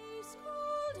 Place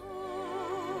called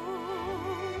home,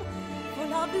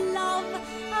 full of love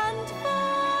and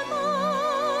family.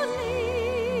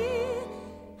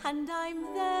 And I'm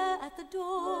there at the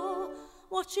door,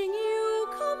 watching you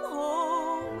come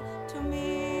home to me.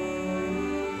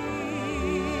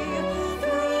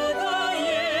 Through the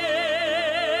years,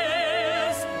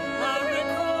 I'll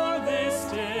recall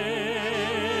this day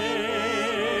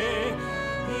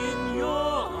in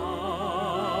your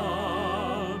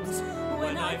arms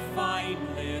when I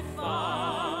finally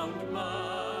found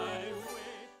my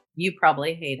way. You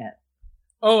probably hate it.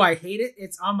 Oh, I hate it.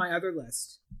 It's on my other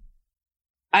list.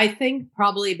 I think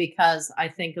probably because I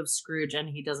think of Scrooge and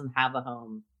he doesn't have a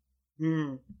home.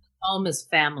 Home is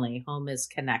family. Home is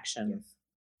connection.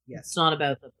 Yes. It's not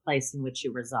about the place in which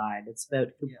you reside. It's about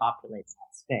who populates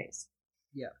that space.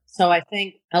 Yeah. So I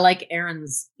think I like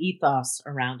Erin's ethos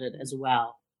around it as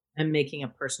well and making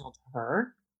it personal to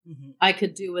her. Mm-hmm. I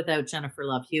could do without Jennifer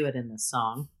Love Hewitt in this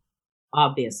song,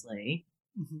 obviously.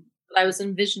 Mm-hmm. But I was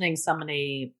envisioning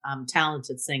somebody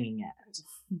talented singing it.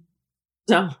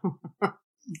 So,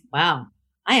 wow.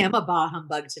 I am a bah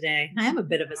humbug today. I am a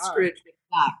bit of a Scrooge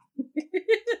McDuck.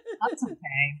 That's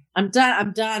okay. I'm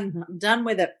done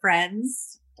with it,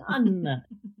 friends. Done.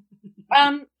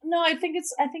 No, I think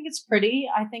it's pretty.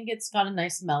 I think it's got a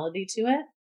nice melody to it.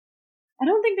 I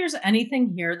don't think there's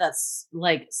anything here that's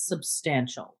like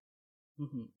substantial.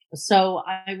 Mm-hmm. So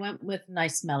I went with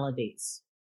nice melodies.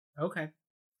 Okay.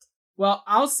 Well,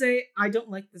 I'll say I don't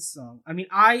like this song. I mean,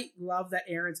 I love that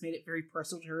Erin's made it very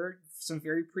personal to her, some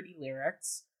very pretty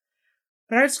lyrics.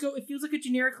 But I just go, it feels like a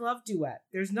generic love duet.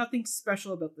 There's nothing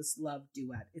special about this love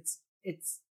duet. It's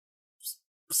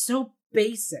so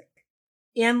basic.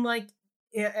 And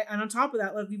on top of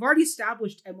that, like we've already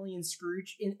established Emily and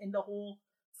Scrooge in the whole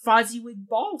Fozziwig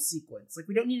Ball sequence. Like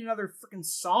we don't need another freaking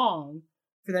song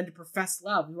for them to profess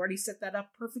love. We've already set that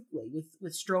up perfectly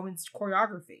with Stroman's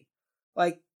choreography.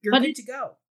 Like you're good to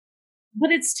go.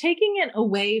 But it's taking it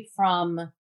away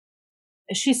from.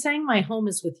 She's saying, "My home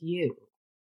is with you."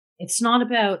 It's not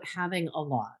about having a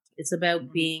lot. It's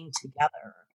about being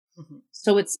together. Mm-hmm.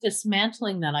 So it's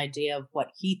dismantling that idea of what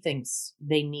he thinks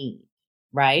they need,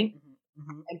 right?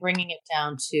 Mm-hmm. And bringing it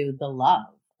down to the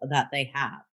love that they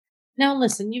have. Now,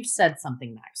 listen, you've said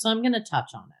something, Max, so I'm going to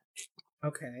touch on it.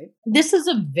 Okay. This is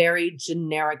a very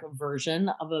generic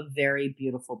version of a very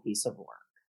beautiful piece of work.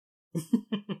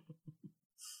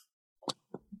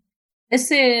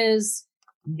 This is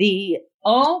the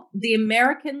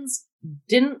Americans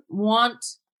didn't want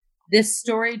this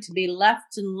story to be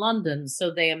left in London,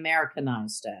 so they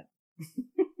Americanized it.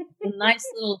 A nice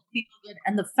little feel good,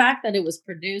 and the fact that it was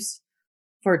produced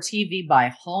for TV by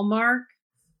Hallmark,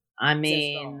 I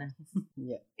mean,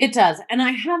 it does. And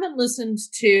I haven't listened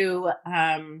to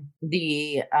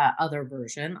the other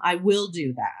version. I will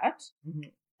do that,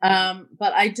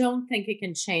 but I don't think it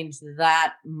can change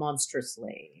that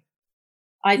monstrously.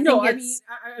 I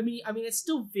mean, it's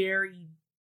still very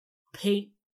paint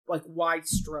like wide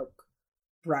stroke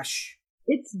brush.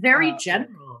 It's very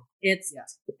general.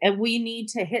 And we need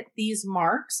to hit these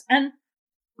marks. And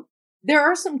there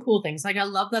are some cool things. Like I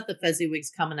love that the Fezziwigs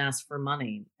come and ask for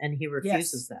money and he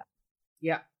refuses them.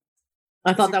 Yeah.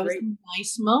 I thought that was a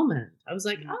nice moment. I was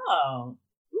like,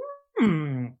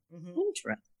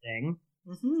 interesting.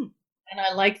 Mm-hmm. And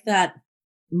I like that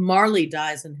Marley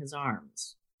dies in his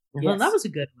arms. Well, that was a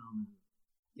good moment.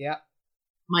 Yeah.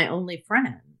 My only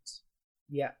friend.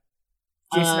 Yeah.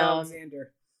 Jason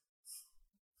Alexander.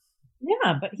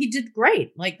 Yeah, but he did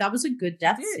great. Like, that was a good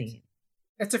death scene.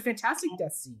 It's a fantastic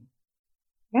death scene.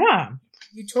 Yeah.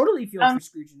 You totally feel for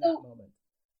Scrooge in that moment.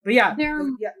 But yeah.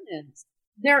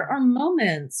 There are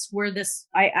moments where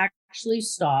I actually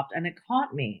stopped and it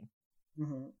caught me.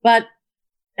 Mm-hmm. But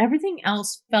everything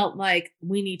else felt like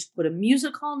we need to put a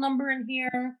music hall number in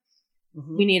here.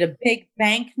 Mm-hmm. We need a big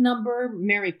bank number,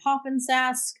 Mary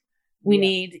Poppins-esque. We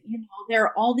need, there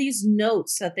are all these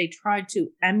notes that they tried to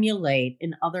emulate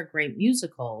in other great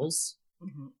musicals.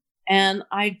 Mm-hmm. And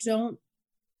I don't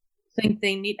think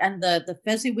they need, and the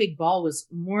Fezziwig Ball was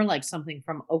more like something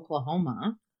from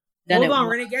Oklahoma. Hold on,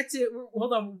 we're gonna get to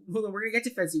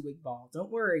Fezziwig Ball. Don't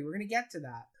worry, we're gonna get to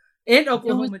that. And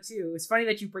Oklahoma too. It's funny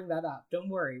that you bring that up. Don't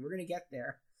worry, we're gonna get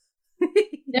there.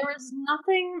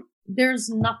 There's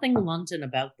nothing London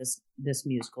about this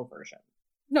musical version.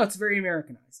 No, it's very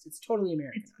Americanized. It's totally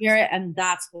Americanized. And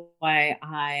that's why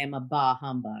I am a bah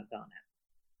humbug on it.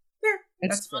 Fair.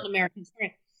 It's not American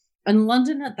story. And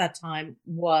London at that time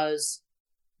was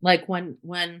like when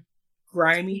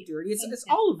grimy, dirty. It's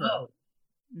Oliver.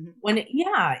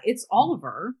 It's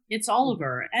Oliver. It's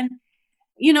Oliver. And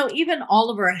even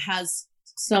Oliver has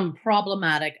some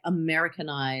problematic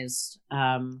Americanized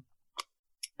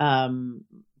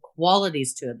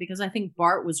qualities to it, because I think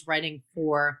Bart was writing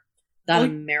for that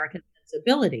American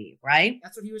sensibility, right?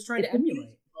 That's what he was trying to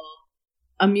emulate.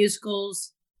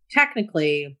 Musicals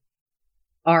technically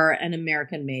are an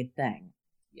American-made thing.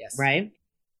 Yes. Right?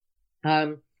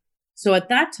 So at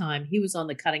that time, he was on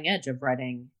the cutting edge of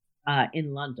writing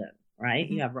in London, right?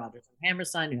 Mm-hmm. You have Rodgers and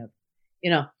Hammerstein,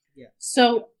 Yeah.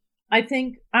 So I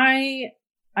think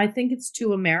it's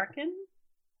too American.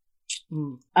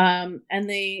 And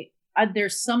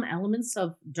there's some elements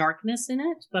of darkness in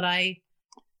it, but I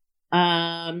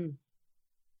don't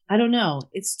know.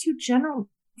 It's too general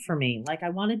for me. Like, I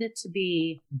wanted it to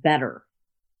be better.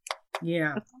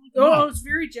 Yeah. Oh, it's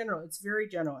very general. It's very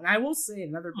general. And I will say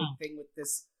another big thing with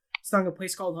this song, A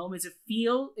Place Called Home, is it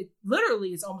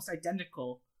literally is almost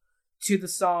identical to the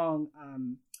song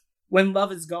When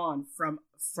Love Is Gone from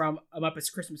A Muppet's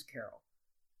Christmas Carol.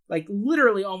 Like,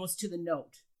 literally almost to the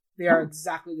note. They are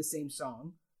exactly the same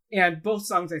song. And both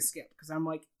songs I skipped because I'm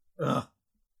like, ugh,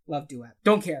 love duet.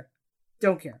 Don't care.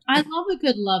 I love a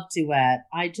good love duet.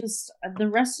 I just, the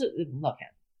rest of it, look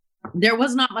at, there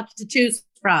was not much to choose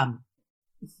from.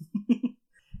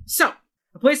 So,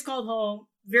 A Place Called Home,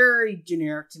 very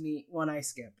generic to me, one I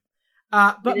skipped.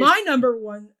 But my number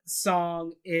one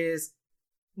song is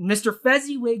Mr.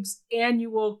 Fezziwig's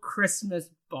Annual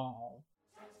Christmas Ball.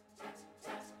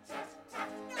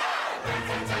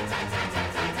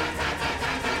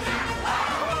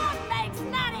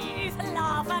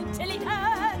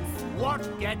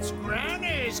 What gets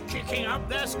grannies kicking up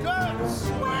their skirts?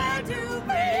 Where do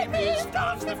babies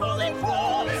dance before they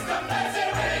crawl? Mr.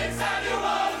 Fezziwig's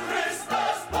Annual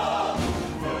Christmas Ball.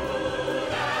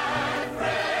 Food and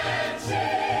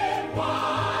friendship,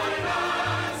 wine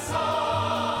and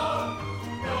song.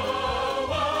 No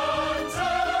one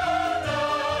turn around.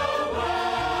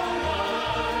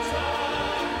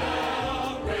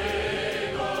 We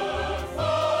look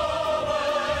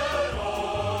forward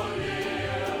all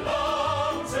year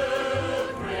long to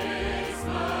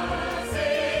Christmas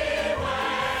Eve,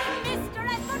 when Mr.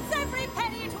 Ed puts every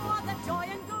penny toward the joy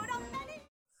and good of many.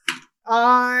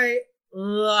 I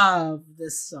love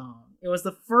this song. It was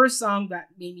the first song that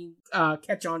made me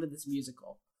catch on to this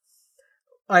musical.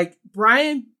 Like,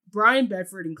 Brian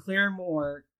Bedford and Claire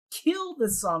Moore killed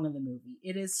this song in the movie.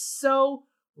 It is so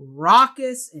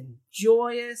raucous and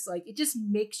joyous. Like, it just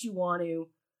makes you want to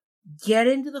get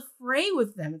into the fray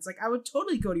with them. It's like, I would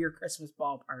totally go to your Christmas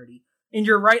ball party. And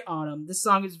you're right, Autumn. This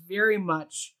song is very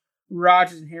much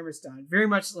Rodgers and Hammerstein. Very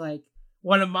much like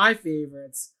one of my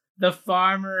favorites, The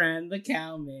Farmer and the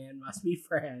Cowman Must Be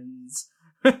Friends.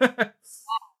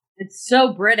 It's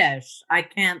so British. I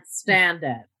can't stand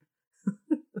it.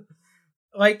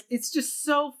 Like, it's just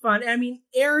so fun. I mean,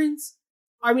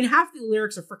 half the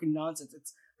lyrics are freaking nonsense.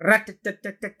 It's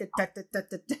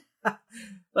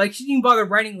like, she didn't bother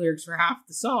writing lyrics for half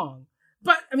the song.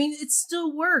 But, I mean, it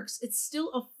still works. It's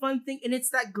still a fun thing. And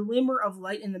it's that glimmer of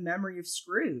light in the memory of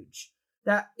Scrooge.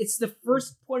 That it's the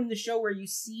first point in the show where you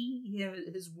see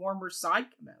his warmer side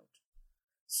come out.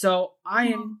 So I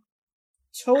am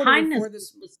totally kindness for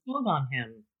this. bestowed on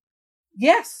him.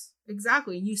 Yes,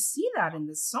 exactly. And you see that in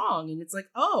this song. And it's like,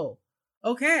 oh,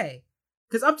 okay.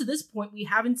 Because up to this point, we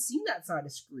haven't seen that side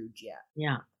of Scrooge yet.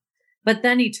 Yeah. But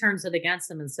then he turns it against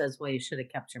him and says, well, you should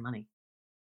have kept your money.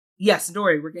 Yes, don't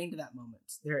worry, we're getting to that moment.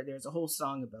 There's a whole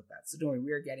song about that. So don't worry,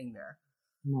 we're getting there.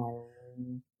 No.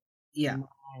 Yeah. No.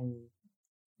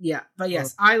 Yeah, but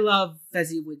yes, I love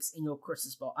Fezziwig's Annual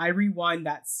Christmas Ball. I rewind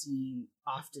that scene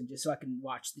often just so I can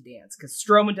watch the dance, because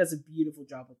Strowman does a beautiful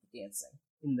job with the dancing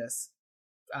in this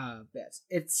bit.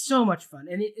 It's so much fun,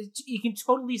 and you can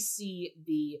totally see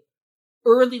the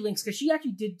early links, because she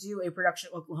actually did do a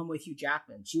production at Oklahoma with Hugh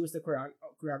Jackman. She was the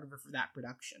choreographer for that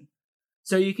production.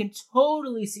 So you can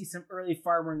totally see some early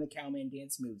Farmer and the Cowman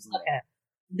dance moves in there. Okay.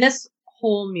 This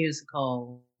whole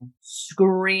musical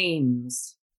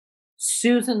screams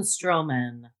Susan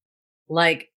Stroman,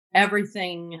 like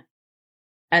everything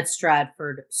at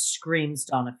Stratford screams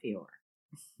Donna Fiore.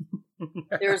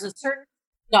 There's a certain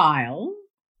style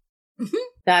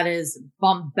that is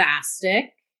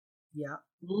bombastic, Yeah.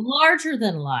 larger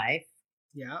than life,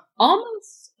 Yeah.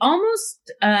 almost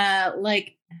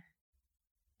like,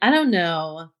 I don't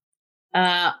know,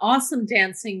 Awesome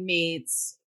Dancing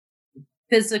meets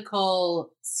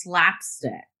physical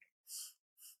slapstick.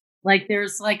 Like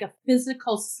there's like a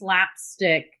physical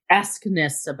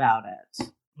slapstick-esqueness about it.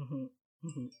 Mm-hmm.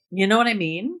 Mm-hmm. You know what I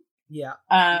mean? Yeah.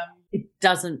 It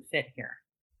doesn't fit here.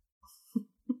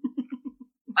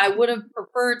 I would have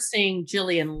preferred seeing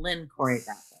Gillian Lynn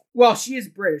choreograph it. Well, she is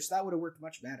British. That would have worked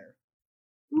much better.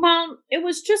 Well, it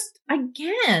was just,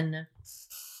 again,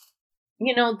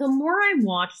 you know, the more I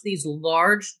watch these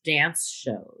large dance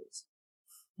shows,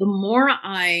 the more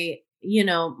my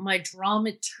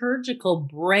dramaturgical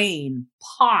brain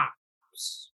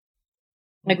pops.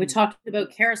 Like we talked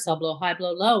about Carousel, Blow High,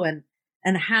 Blow Low, and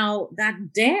how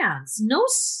that dance, no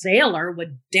sailor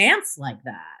would dance like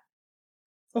that.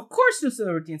 Of course, no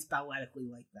sailor would dance balletically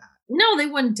like that. No, they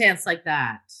wouldn't dance like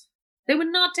that. They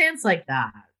would not dance like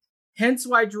that. Hence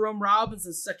why Jerome Robbins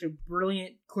is such a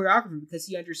brilliant choreographer, because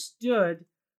he understood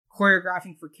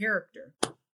choreographing for character.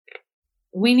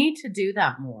 We need to do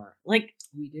that more. Like,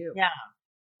 we do. Yeah.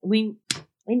 It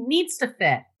needs to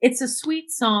fit. It's a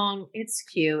sweet song. It's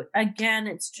cute. Again,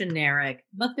 it's generic,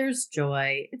 but there's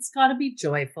joy. It's got to be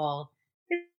joyful.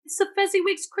 It's the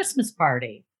Fezziwigs Christmas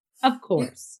party, of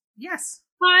course. Yes.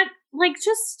 But, like,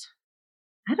 just,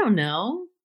 I don't know.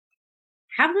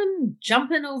 Have them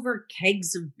jumping over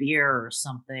kegs of beer or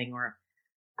something, or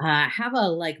have a,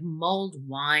 like, mulled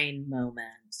wine moment,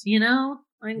 you know?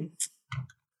 Like,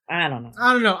 I don't know.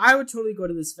 I don't know. I would totally go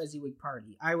to this Fezziwig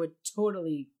party. I would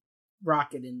totally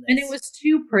rock it in this. And it was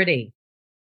too pretty.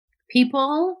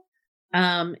 People,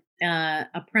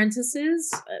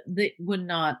 apprentices, they would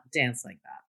not dance like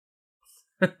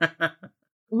that.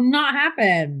 Would not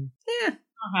happen. Yeah.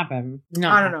 Not happen.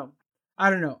 I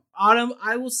don't know. Autumn,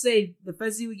 I will say the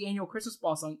Fezziwig Annual Christmas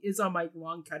Ball song is on my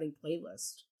long cutting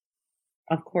playlist.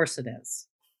 Of course it is.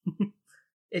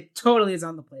 It totally is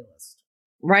on the playlist.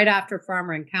 Right after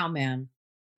Farmer and Cowman.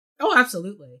 Oh,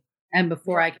 absolutely. And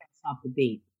before I Can't Stop the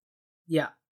Beat. Yeah.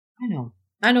 I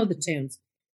know the tunes.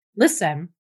 Listen,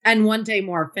 and One Day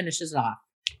More finishes it off.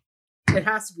 It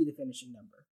has to be the finishing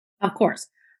number. Of course.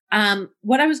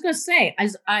 What I was going to say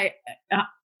is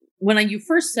when you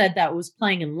first said that was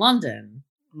playing in London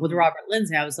with Robert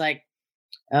Lindsay, I was like,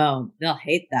 oh, they'll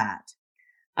hate that.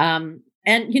 And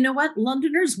you know what?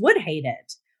 Londoners would hate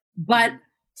it. But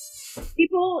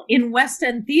people in West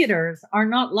End theaters are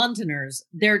not Londoners.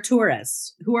 They're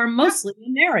tourists who are mostly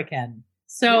American.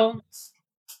 So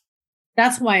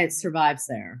that's why it survives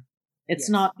there. It's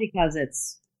not because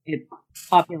it's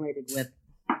populated with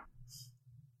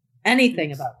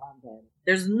anything about London.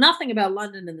 There's nothing about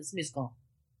London in this musical.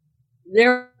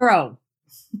 Zero.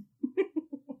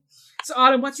 So,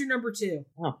 Autumn, what's your number 2?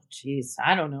 Oh, jeez.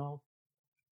 I don't know.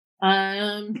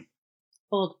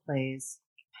 Hold, please.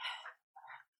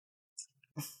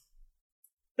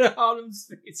 Autumn's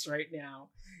face right now.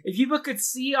 If people could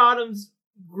see Autumn's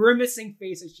grimacing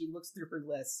face as she looks through her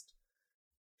list,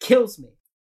 kills me.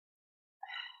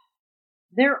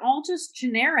 They're all just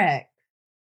generic.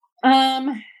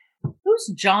 Who's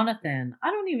Jonathan?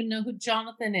 I don't even know who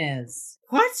Jonathan is.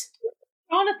 What?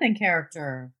 Jonathan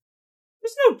character.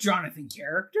 There's no Jonathan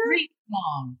character. Street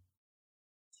song.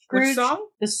 Which song?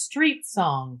 The street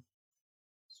song.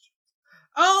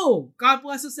 Oh, God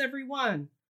Bless Us Everyone.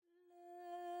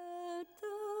 Let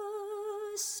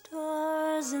the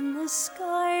stars in the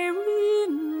sky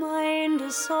remind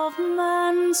us of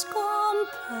man's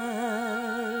compassion.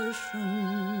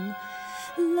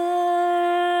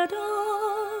 Let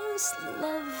us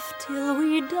love till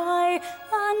we die,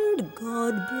 and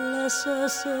God bless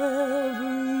us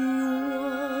everyone.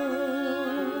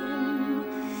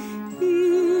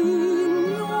 In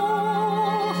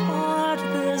your heart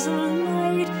there's a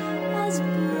light as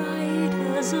bright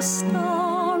as a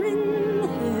star in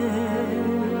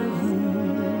heaven.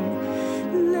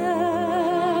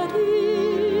 Let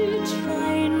it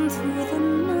shine through the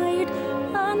night,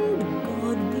 and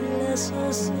God bless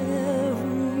us everyone.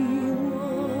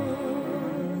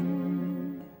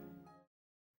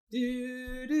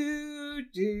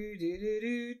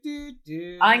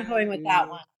 I'm going with that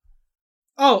one.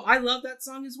 Oh, I love that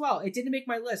song as well. It didn't make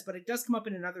my list, but it does come up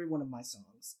in another one of my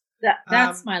songs.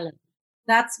 That's my list.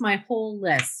 That's my whole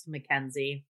list,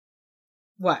 Mackenzie.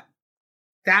 What?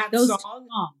 That Those song? songs.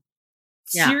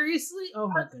 Yeah. Seriously? Oh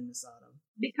my goodness, Autumn.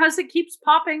 Because it keeps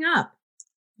popping up.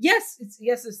 Yes, it's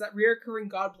that reoccurring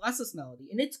God Bless Us melody,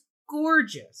 and it's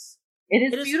gorgeous. It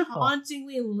It is is beautiful.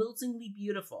 hauntingly and liltingly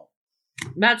beautiful.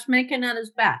 Matchmaking at its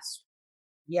best.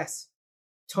 Yes,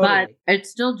 totally. But it's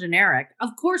still generic.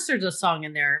 Of course, there's a song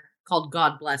in there called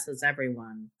God Blesses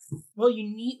Everyone. Well, you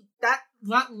need that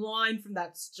line from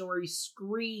that story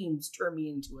screams "Turn me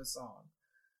into a song."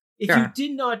 If you Sure.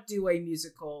 did not do a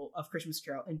musical of Christmas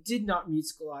Carol and did not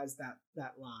musicalize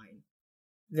that line,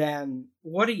 then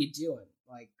what are you doing?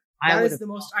 Like, I that would is the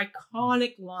most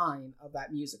iconic line of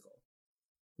that musical.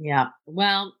 Yeah.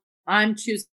 Well, I'm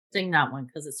choosing that one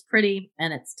because it's pretty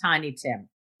and it's Tiny Tim.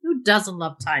 Who doesn't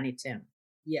love Tiny Tim?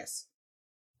 Yes,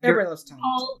 You're everybody loves Tiny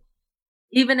all- Tim.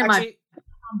 Even in Actually, my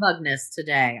humbugness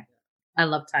today, I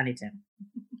love Tiny Tim.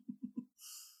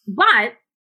 But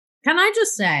can I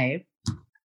just say,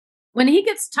 when he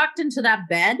gets tucked into that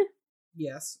bed,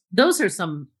 yes. those are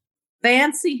some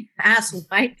fancy ass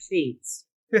white sheets.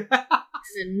 And a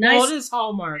Well, nice. it is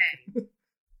Hallmark.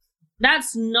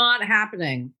 That's not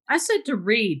happening. I said to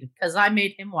Reed because I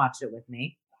made him watch it with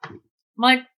me. I'm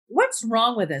like, what's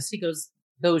wrong with this? He goes,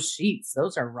 those sheets,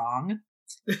 those are wrong.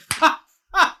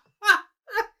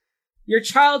 Your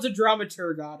child's a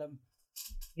dramaturg, Autumn.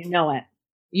 You know it.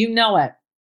 You know it.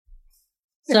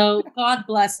 So God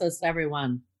bless us,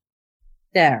 everyone.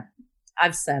 There,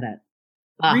 I've said it.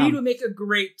 Reed would make a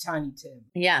great Tiny Tim.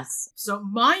 Yes. So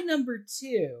my number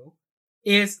 2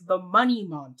 is the money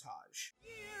montage.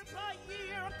 Year by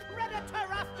year, creditor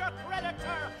after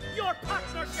creditor, your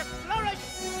partnership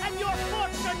flourished and your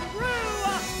fortune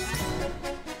grew.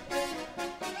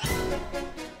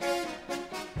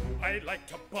 I'd like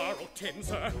to borrow 10,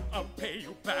 sir. I'll pay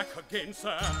you back again,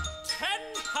 sir.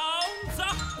 £10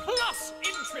 plus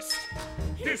interest.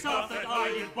 Here's half that I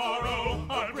did borrow.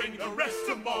 I'll bring the rest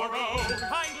tomorrow.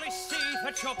 Kindly see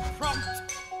that you're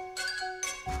prompt.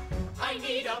 I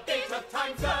need a bit of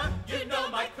time, sir. You know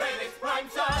my credit's prime,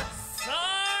 sir.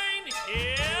 Sign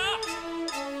here.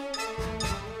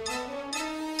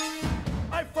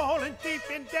 I've fallen deep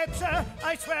in debt, sir.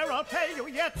 I swear I'll pay you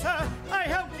yet, sir. I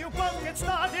helped you both get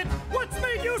started. What's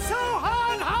made you so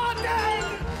hard-hearted?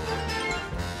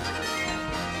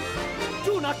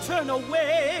 Do not turn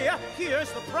away.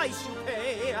 Here's the price you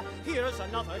pay. Here's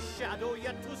another shadow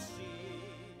yet to see.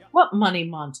 What money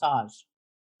montage?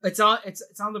 It's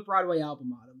on the Broadway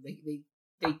album, Autumn.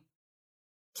 They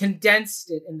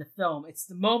condensed it in the film. It's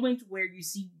the moment where you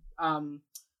see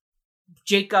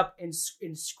Jacob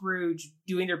and Scrooge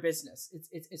doing their business.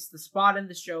 It's the spot in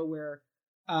the show where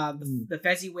the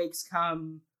Fezziwigs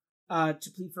come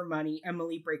to plead for money.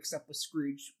 Emily breaks up with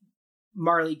Scrooge.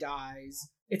 Marley dies.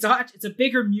 It's a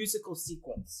bigger musical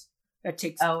sequence that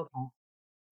takes place. Oh, okay.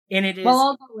 And it is Well,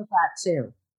 I'll go with that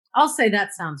too. I'll say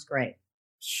that sounds great.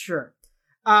 sure.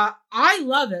 I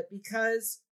love it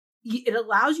because it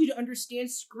allows you to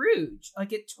understand Scrooge.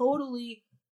 Like, it totally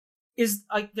is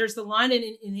like, there's the line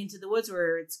in Into the Woods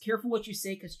where it's careful what you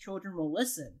say because children will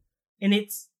listen. And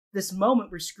it's this moment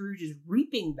where Scrooge is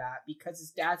reaping that because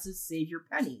his dad says, save your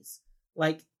pennies.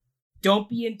 Like, don't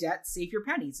be in debt, save your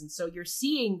pennies. And so you're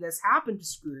seeing this happen to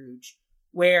Scrooge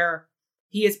where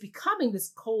he is becoming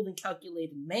this cold and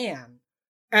calculated man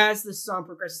as the song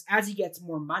progresses, as he gets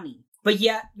more money. But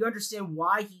yet you understand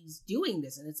why he's doing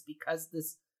this. And it's because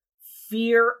this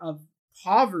fear of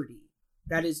poverty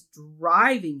that is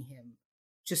driving him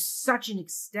to such an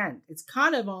extent. It's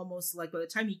kind of almost like by the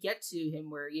time you get to him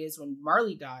where he is when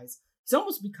Marley dies, he's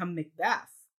almost become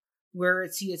Macbeth, where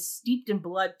he is steeped in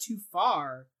blood too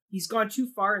far. He's gone too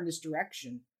far in this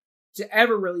direction to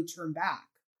ever really turn back.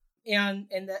 And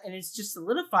it's just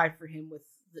solidified for him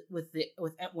with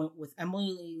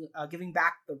Emily giving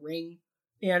back the ring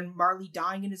and Marley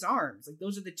dying in his arms. Like,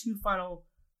 those are the two final,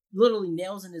 literally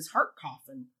nails in his heart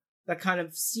coffin that kind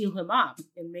of seal him up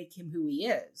and make him who he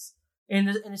is. And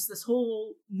it's this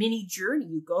whole mini journey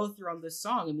you go through on this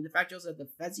song. I mean, the fact you also have the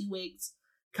Fezziwigs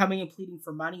coming and pleading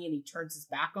for money and he turns his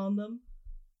back on them.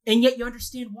 And yet you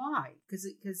understand why.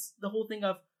 Because the whole thing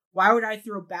of, why would I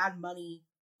throw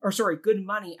good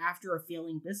money after a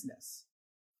failing business?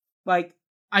 Like,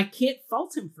 I can't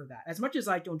fault him for that. As much as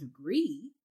I don't agree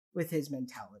with his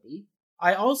mentality,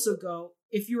 I also go,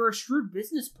 if you're a shrewd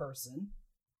business person,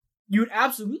 you would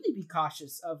absolutely be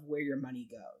cautious of where your money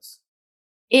goes.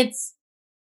 It's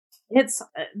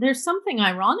there's something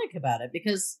ironic about it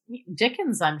because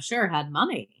Dickens, I'm sure, had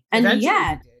money, and Eventually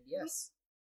yet he did, yes.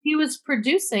 he was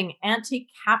producing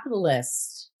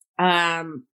anti-capitalist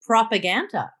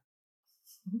propaganda.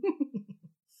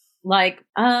 Like,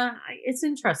 it's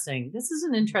interesting. This is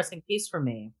an interesting piece for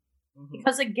me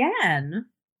because, again,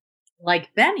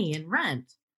 like Benny in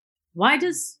Rent, why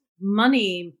does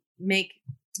money make?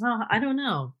 I don't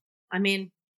know. I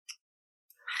mean,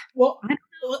 Well, I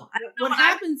don't know. what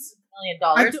happens?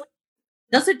 million.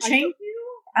 Does it change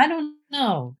you? I don't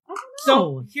know.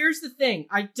 So here's the thing.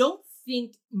 I don't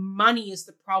think money is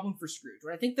the problem for Scrooge.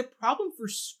 What I think the problem for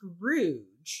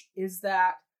Scrooge is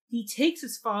that he takes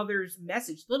his father's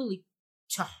message literally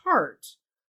to heart.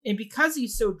 And because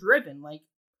he's so driven, like,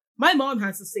 my mom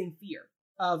has the same fear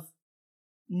of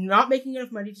not making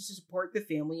enough money to support the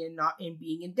family and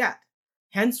being in debt.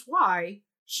 Hence why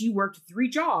she worked 3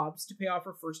 jobs to pay off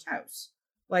her first house.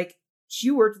 Like,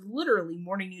 she worked literally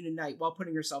morning, noon, and night while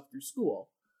putting herself through school.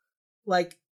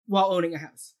 Like, while owning a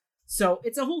house. So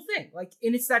it's a whole thing. Like,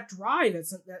 and it's that drive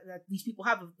that these people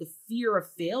have of the fear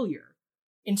of failure.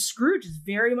 And Scrooge is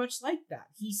very much like that.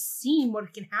 He's seen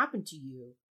what can happen to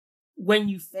you when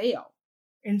you fail.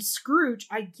 And Scrooge,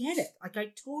 I get it. Like,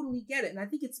 I totally get it. And I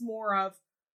think it's more of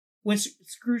when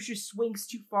Scrooge just swings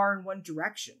too far in one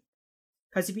direction.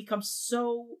 Because he becomes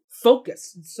so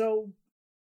focused and so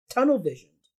tunnel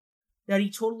visioned that he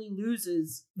totally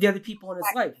loses the other people in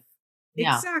his life.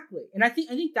 Yeah. Exactly. And I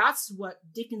think that's what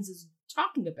Dickens is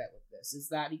talking about with this, is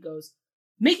that he goes,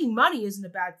 making money isn't a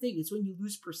bad thing. It's when you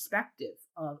lose perspective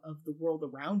of the world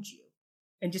around you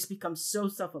and just become so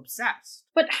self-obsessed.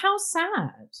 But how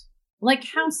sad. Like,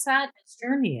 how sad his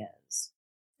journey is.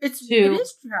 It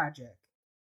is tragic.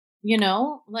 You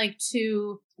know, like,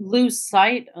 to lose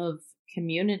sight of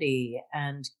community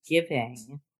and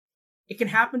giving. It can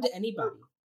happen to anybody.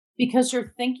 Because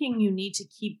you're thinking you need to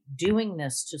keep doing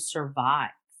this to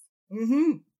survive.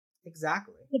 Mm-hmm.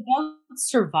 Exactly. It's about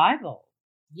survival.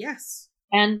 Yes.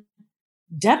 And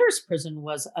debtor's prison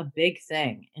was a big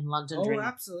thing in London. Oh,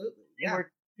 absolutely. Yeah.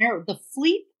 The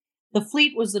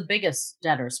Fleet was the biggest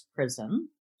debtor's prison.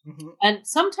 Mm-hmm. And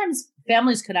sometimes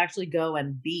families could actually go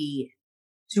and be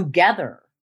together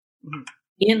mm-hmm.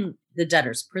 in the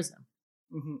debtor's prison.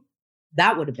 Mm-hmm.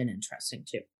 That would have been interesting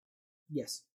too.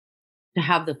 Yes. To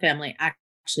have the family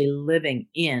actually living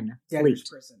in debtor's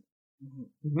prison.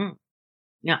 Mm-hmm. Mm-hmm.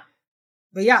 Yeah.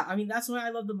 But yeah, I mean, that's why I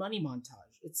love the money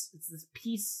montage. It's this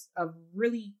piece of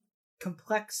really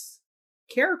complex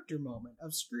character moment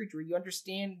of Scrooge where you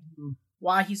understand mm-hmm.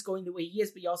 why he's going the way he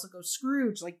is, but you also go,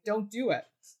 Scrooge, like, don't do it.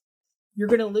 You're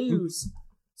going to lose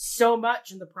so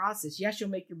much in the process. Yes, you'll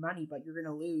make your money, but you're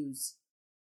going to lose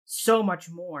so much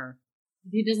more.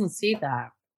 He doesn't see that.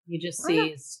 He just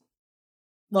sees...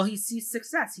 Well, he sees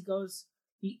success. He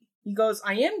goes,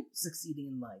 I am succeeding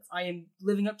in life. I am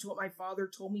living up to what my father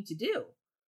told me to do.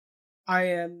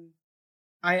 I'm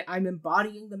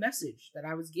embodying the message that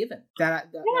I was given.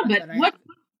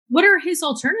 What are his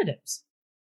alternatives?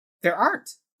 There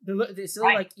aren't. They're still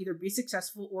like either be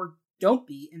successful or don't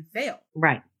be and fail.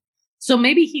 Right. So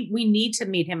maybe we need to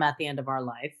meet him at the end of our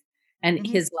life and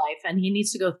mm-hmm. his life, and he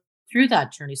needs to go through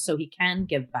that journey so he can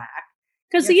give back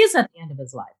because he is at the end of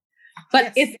his life.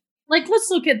 But if, like, let's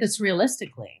look at this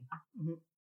realistically. Mm-hmm.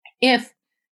 If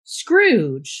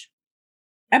Scrooge,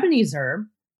 Ebenezer,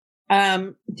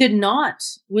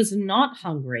 was not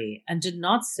hungry and did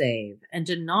not save and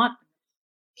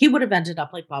he would have ended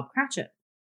up like Bob Cratchit.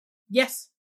 Yes.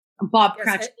 Bob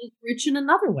Cratchit is rich in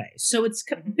another way. So it's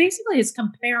mm-hmm. basically it's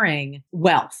comparing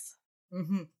wealth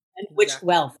mm-hmm. and which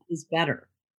wealth is better.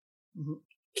 Mm-hmm.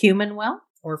 Human wealth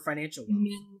or financial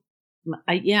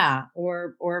wealth.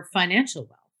 Or financial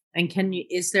wealth. And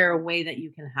is there a way that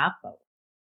you can have both?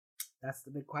 That's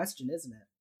the big question, isn't it?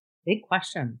 Big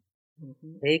question.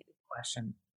 Mm-hmm. Big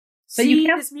question. So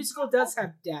this musical does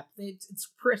have depth. It's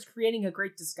creating a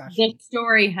great discussion.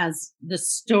 The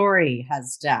story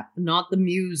has depth, not the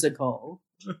musical.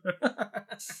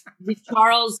 The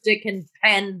Charles Dickens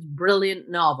penned brilliant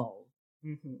novel.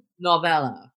 Mm-hmm.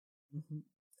 Novella.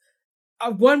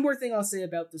 Mm-hmm. One more thing I'll say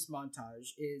about this montage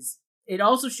is it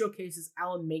also showcases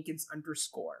Alan Menken's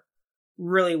underscore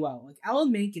really well. Like,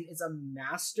 Alan Menken is a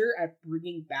master at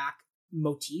bringing back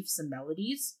motifs and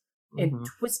melodies and mm-hmm.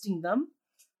 twisting them.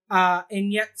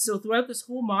 And yet, so throughout this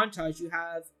whole montage, you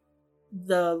have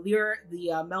the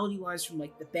melody lines from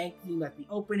like the bank theme at the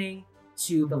opening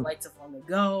to the Lights of Long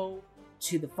Ago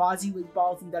to the Fozziewig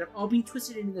Ball theme that are all being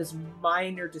twisted into this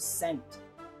minor descent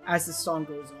as the song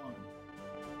goes on.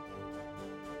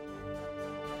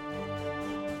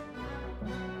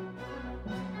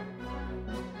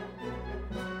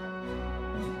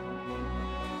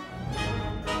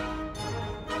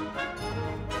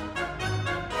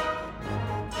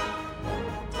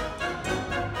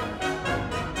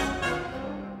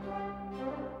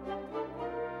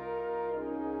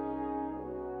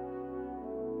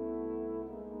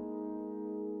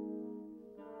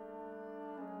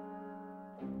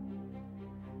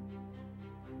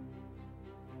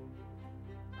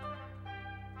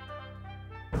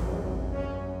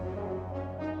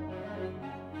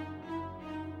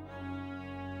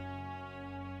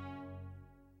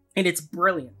 And it's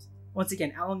brilliant. Once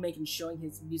again, Alan Menken showing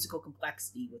his musical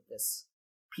complexity with this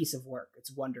piece of work.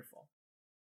 It's wonderful.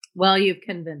 Well, you've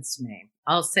convinced me.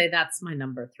 I'll say that's my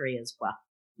number 3 as well.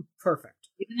 Perfect.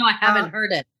 Even though I haven't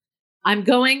heard it. I'm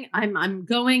going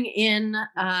in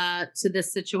to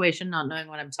this situation not knowing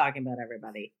what I'm talking about,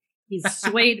 everybody. He's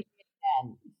swayed me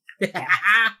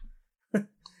again.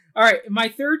 All right, my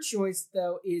third choice,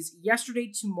 though, is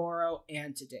Yesterday, Tomorrow,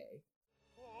 and Today.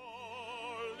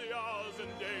 All the hours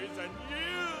and days and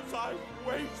years I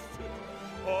wasted,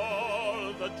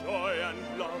 all the joy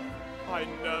and love I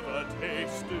never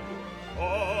tasted,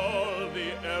 all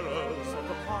the errors of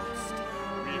the past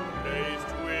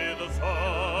replaced with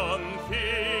something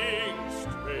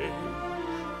strange.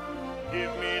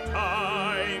 Give me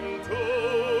time to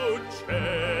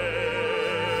change.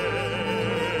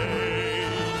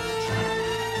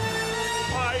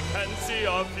 I can see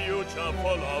a future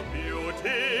full of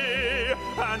beauty,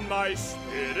 and my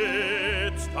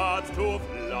spirit starts to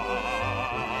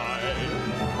fly.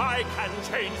 I can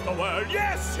change the world,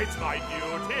 yes, it's my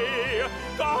duty.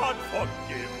 God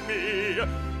forgive me,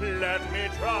 let me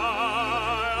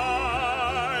try.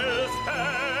 I'll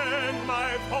spend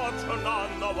my fortune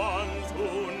on the ones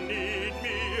who need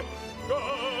me. Go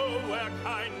where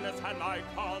kindness and my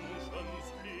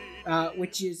conscience lead.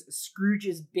 Which is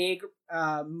Scrooge's big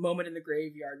moment in the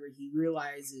graveyard where he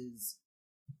realizes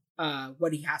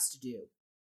what he has to do.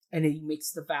 And he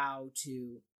makes the vow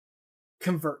to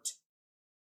convert.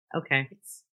 Okay.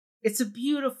 It's a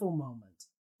beautiful moment.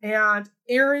 And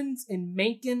Ahrens and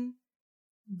Menken,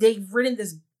 they've written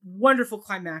this wonderful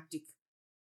climactic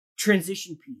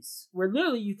transition piece where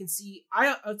literally you can see,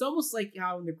 it's almost like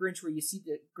how in The Grinch where you see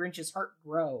the Grinch's heart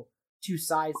grow 2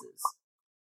 sizes.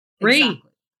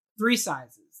 Exactly. 3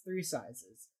 sizes. 3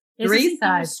 sizes.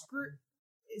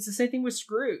 It's the same thing with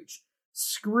Scrooge.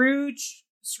 Scrooge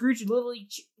literally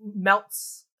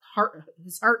melts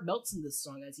his heart melts in this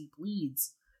song as he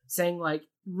pleads, saying like,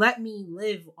 let me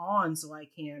live on so I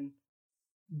can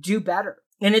do better.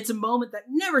 And it's a moment that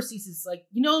never ceases. Like,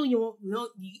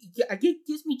 it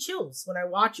gives me chills when I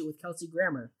watch it with Kelsey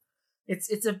Grammer.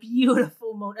 It's a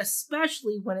beautiful moment,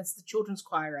 especially when it's the children's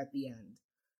choir at the end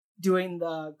doing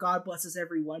the God Blesses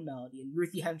Everyone melody, and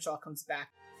Ruthie Henshaw comes back.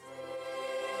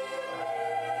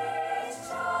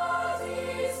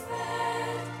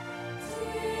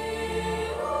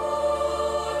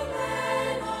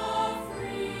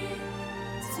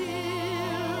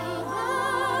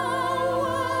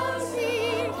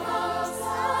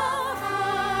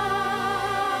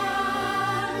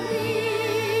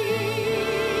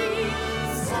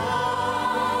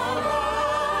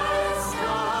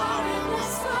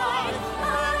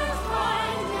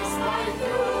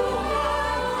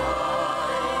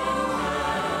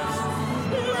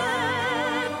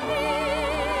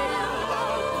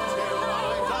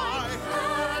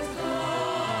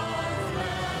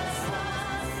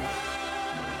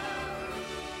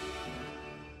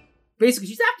 Basically,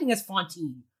 she's acting as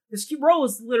Fantine. This role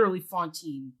is literally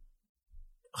Fantine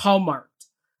hallmarked.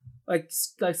 Like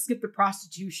skip the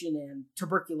prostitution and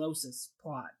tuberculosis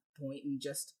plot point and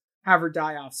just have her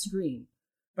die off screen.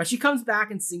 But she comes back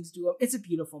and sings to him. It's a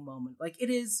beautiful moment. Like, it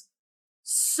is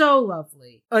so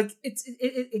lovely. Like,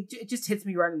 it just hits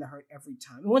me right in the heart every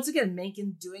time. And once again,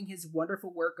 Menken doing his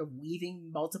wonderful work of weaving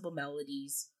multiple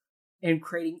melodies and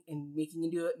creating and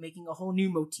making a whole new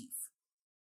motif.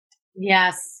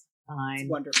 Yes. Fine. It's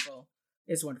wonderful.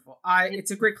 It's wonderful.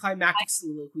 It's a great climactic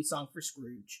soliloquy song for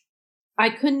Scrooge.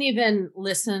 I couldn't even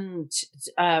listen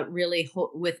to, really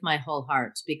with my whole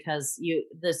heart because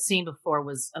the scene before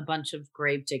was a bunch of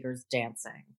gravediggers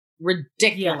dancing.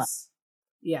 Ridiculous.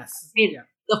 Yes. I mean,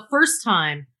 the first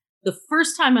time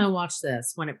I watched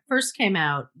this, when it first came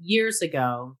out years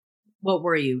ago, what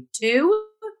were you, 2?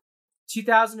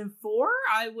 2004?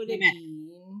 I would have been...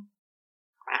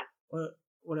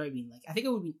 What do I mean? Like, I think it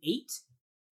would be 8.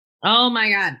 Oh my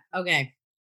God. Okay.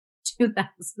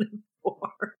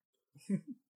 2004.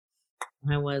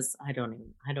 I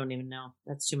don't even know.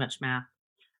 That's too much math.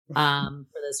 For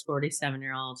this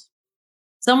 47-year-old.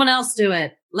 Someone else do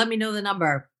it. Let me know the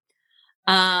number.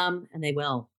 And they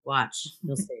will. Watch.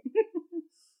 You'll see.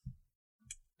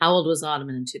 How old was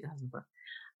Ottoman in 2004?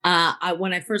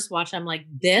 When I first watched, I'm like,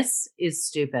 this is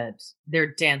stupid.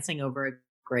 They're dancing over a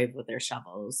grave with their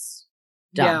shovels.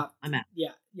 Dumb. Yeah, I'm out.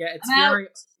 Yeah. It's very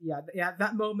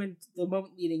that moment. The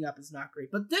moment leading up is not great,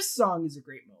 but this song is a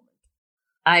great moment.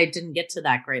 I didn't get to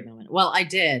that great moment. Well, I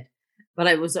did, but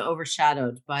I was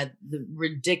overshadowed by the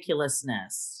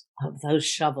ridiculousness of those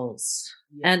shovels.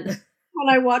 Yeah. And when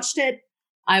I watched it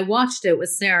with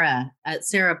Sarah.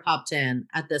 Sarah popped in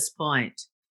at this point,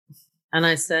 and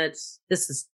I said, "This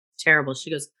is terrible. She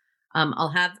goes,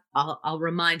 I'll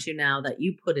remind you now that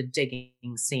you put a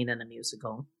digging scene in a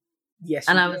musical. Yes,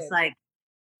 And you I did. was like,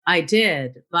 I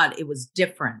did, but it was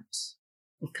different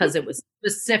because it was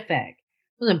specific.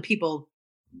 It wasn't people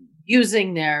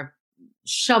using their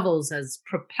shovels as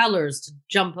propellers to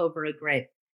jump over a grave.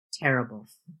 Terrible.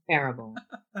 Terrible.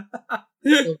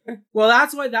 Well,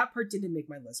 that's why that part didn't make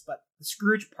my list, but the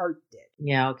Scrooge part did.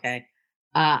 Yeah, okay.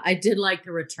 I did like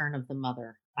the return of the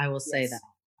mother. I will say Yes. that.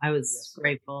 I was Yes.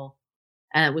 grateful.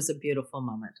 And it was a beautiful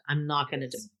moment. I'm not going to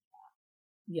do Yes.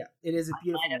 Yeah, it is a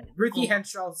beautiful might have- moment. Ruthie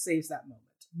Henshaw saves that moment.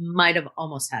 might have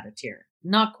almost had a tear.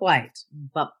 Not quite,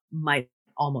 but might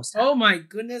almost have. Oh my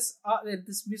goodness.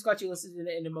 This music got you listed in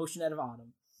an emotion out of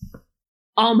autumn.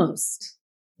 Almost.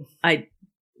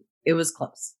 It was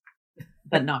close,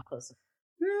 but not close.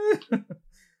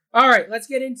 All right, let's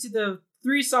get into the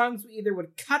 3 songs we either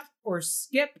would cut or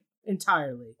skip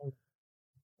entirely.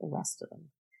 The rest of them.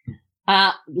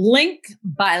 Link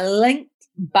by link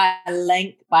by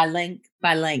link by link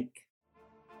by link.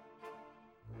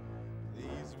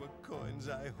 These were coins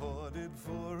I hoarded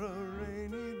for a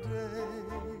rainy day.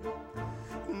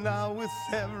 Now with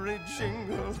every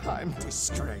jingle I'm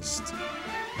disgraced.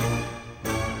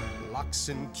 Locks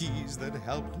and keys that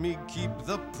helped me keep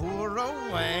the poor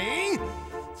away.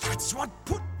 That's what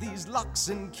put these locks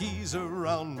and keys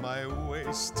around my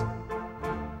waist.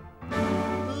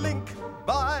 Link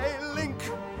by link,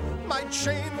 my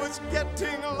chain was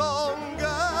getting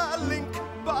longer. Link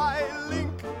by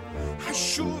link, I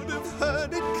should have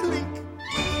heard it clink.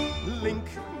 Link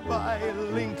by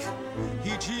link,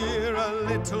 each year a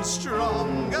little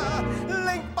stronger.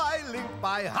 Link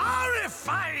by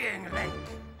horrifying link.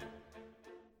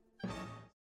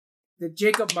 The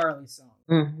Jacob Marley song.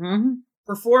 Mm-hmm.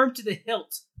 Performed to the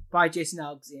hilt by Jason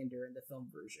Alexander in the film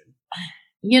version.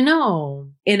 You know,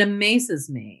 it amazes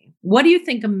me. What do you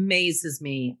think amazes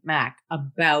me, Mac,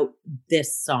 about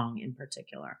this song in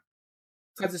particular?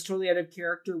 Because it's totally out of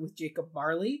character with Jacob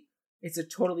Marley. It's a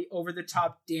totally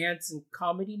over-the-top dance and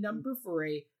comedy number for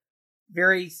a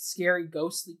very scary,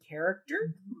 ghostly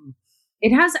character.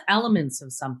 It has elements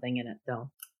of something in it,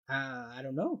 though. I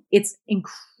don't know. It's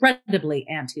incredibly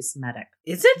anti-Semitic.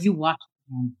 Is it? You watch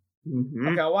it. Mm-hmm.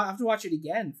 Okay, I'll have to watch it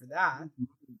again for that.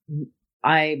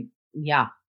 I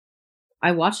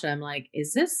watched it. I'm like,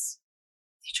 is this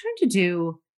they trying to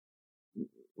do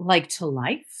like To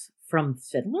Life from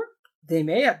Fiddler? They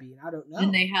may have been. I don't know.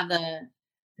 And they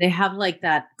have like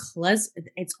that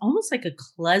it's almost like a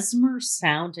klezmer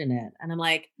sound in it. And I'm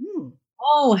like,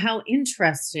 oh, how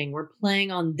interesting. We're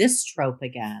playing on this trope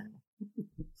again.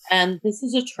 And this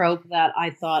is a trope that I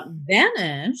thought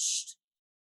vanished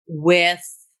with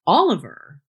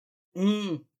Oliver.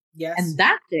 Yes. And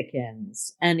that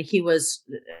Dickens. And he was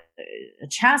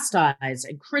chastised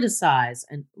and criticized.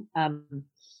 And,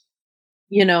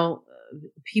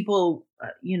 people,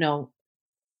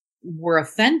 were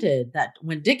offended that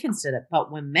when Dickens did it.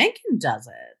 But when Mencken does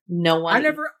it, no one. I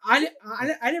never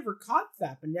caught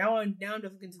that, but now I'm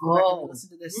looking to go back and listen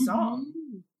to this song.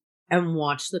 And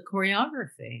watch the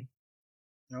choreography.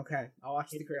 Okay, I'll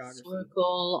watch the choreography.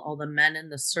 Circle, all the men in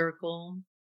the circle.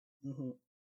 Mm-hmm.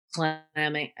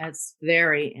 Slamming. It's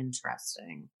very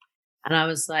interesting. And I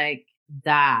was like,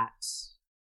 that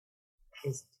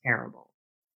is terrible.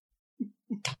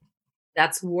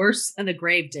 That's worse than the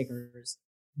Gravediggers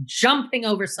jumping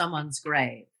over someone's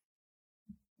grave.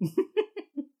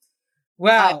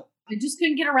 Well, I just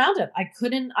couldn't get around it. I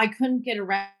couldn't get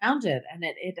around it. And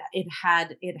it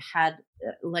had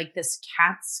like this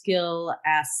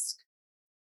Catskill-esque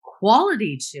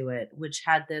quality to it, which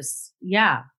had this,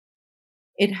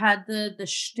 it had the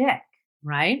shtick,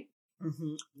 right?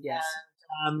 Mm-hmm. Yes.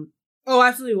 And, oh,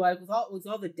 absolutely. Like with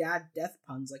all the dad death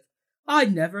puns, like I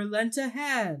never lent a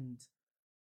hand,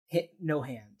 hit no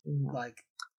hand. Yeah. Like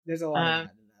there's a lot of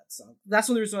that in that song. That's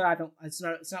one of the reasons why I don't. It's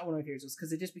not one of my favorites,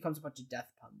 because it just becomes a bunch of death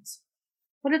puns.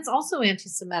 But it's also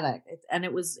anti-Semitic, and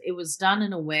it was done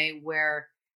in a way where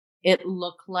it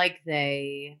looked like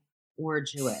they were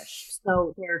Jewish.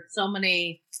 So there are so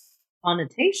many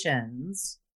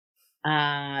connotations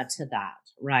to that,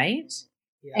 right?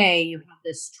 Yeah. You have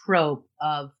this trope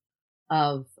of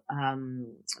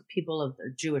people of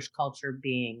the Jewish culture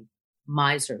being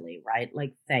miserly, right?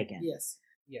 Like Fagin. Yes.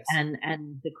 Yes.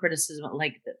 And the criticism,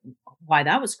 like why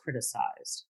that was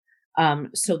criticized.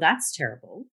 So that's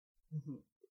terrible. Mm-hmm.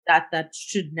 That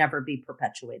should never be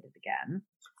perpetuated again.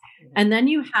 Mm-hmm. And then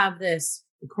you have this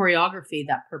choreography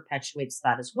that perpetuates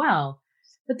that as well.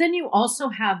 But then you also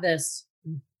have this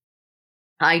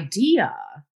idea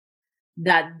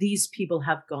that these people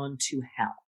have gone to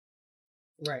hell.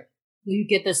 Right. You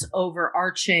get this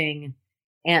overarching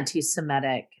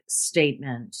anti-Semitic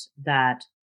statement that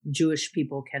Jewish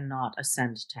people cannot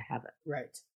ascend to heaven.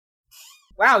 Right.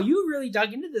 Wow, you really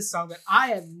dug into this song that I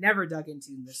have never dug into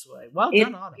in this way. Well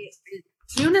done, Autumn.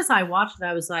 As soon as I watched it,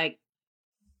 I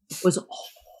was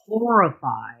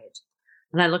horrified.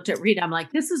 And I looked at Rita, I'm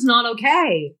like, this is not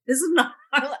okay. This is not.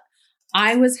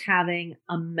 I was having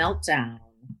a meltdown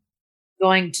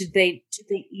going, do they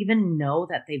even know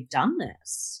that they've done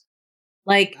this?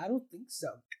 Like, I don't think so.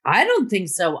 I don't think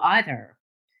so either.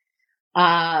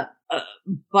 But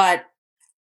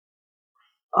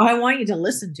I want you to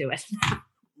listen to it.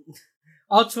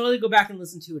 I'll totally go back and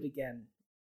listen to it again.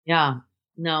 Yeah.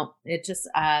 No, it just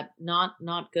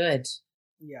not good.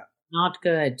 Yeah. Not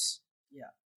good.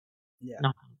 Yeah.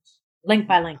 No. Link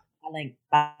by link by link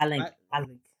by link by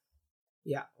link.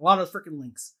 Yeah, a lot of freaking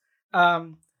links.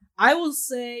 I will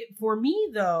say, for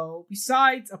me though,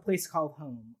 besides A Place Called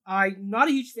Home, I'm not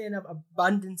a huge fan of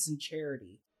Abundance and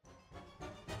Charity.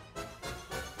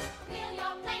 Feel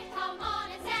your place, come on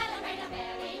and celebrate a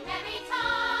merry, merry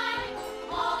time.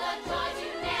 All the joys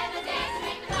you never dared to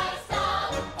make the most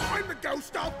of. I'm the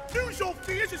ghost of lose your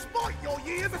fears despite your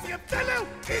years. I see a fellow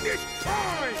in his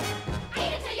prime.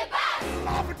 Eat it till you're back.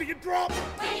 Laugh until you drop.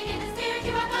 When you get the spirit,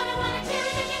 you are gonna wanna cheer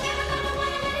it, and you're never gonna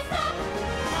wanna let it stop.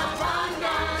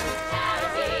 Abundance,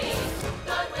 charity,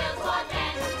 goodwill toward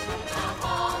men. A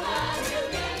forward to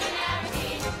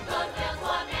millionarity, goodwill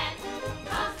toward men.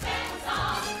 Come spend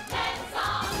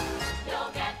some,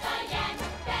 you'll get the yen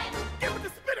then. Give it the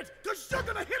spirit, cause you're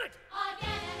gonna hit it.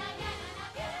 Again and again and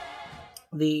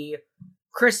again. The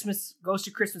Ghost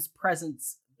of Christmas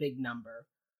Presents big number.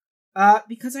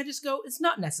 Because I just go, it's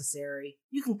not necessary.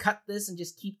 You can cut this and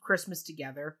just keep Christmas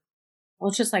together. Well,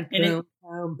 it's just like And boom,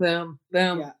 boom, boom,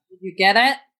 boom. Yeah. Did you get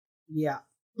it? Yeah.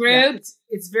 Rude. Yeah,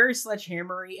 it's very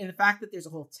sledgehammery, and the fact that there's a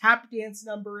whole tap dance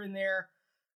number in there,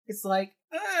 it's like,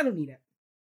 I don't need it.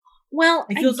 Well,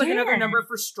 It feels like another again, number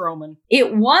for Strowman.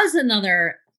 It was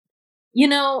another,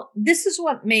 this is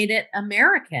what made it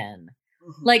American.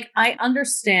 Mhm. Like, I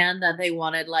understand that they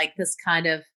wanted like this kind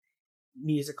of,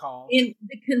 Music hall. in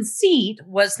the conceit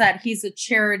was that he's a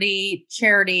charity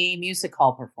music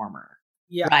hall performer,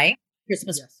 Yeah. right?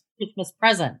 Christmas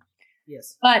present.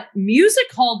 Yes. But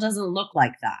music hall doesn't look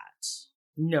like that.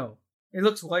 No. It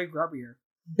looks way grubbier.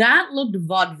 That looked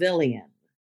vaudevillian.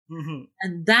 Mm-hmm.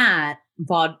 And that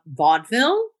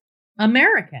vaudeville,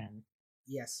 American.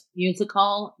 Yes. Music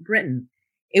hall, Britain.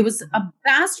 It was a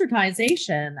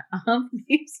bastardization of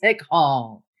music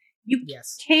hall. You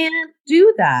Yes. can't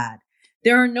do that.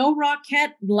 There are no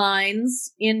Rockette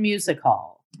lines in music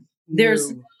hall.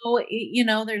 There's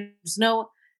there's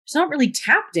not really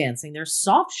tap dancing. There's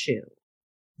soft shoe.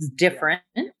 It's different.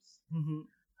 Mm-hmm.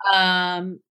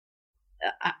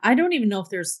 I don't even know if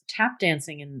there's tap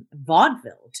dancing in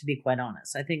vaudeville, to be quite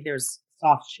honest. I think there's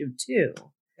soft shoe too.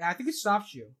 Yeah, I think it's soft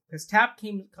shoe because tap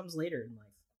comes later in life.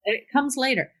 It comes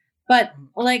later. But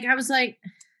like, I was like,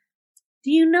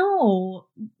 do you know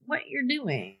what you're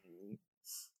doing?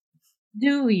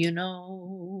 Do you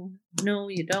know? No,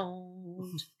 you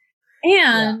don't.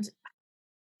 And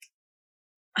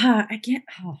I can't.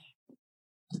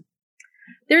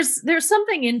 There's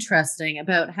something interesting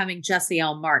about having Jesse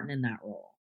L. Martin in that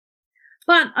role,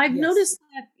 but I've noticed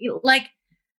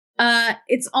that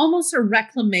it's almost a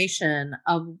reclamation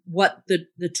of what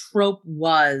the trope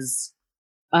was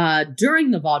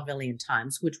during the vaudevillian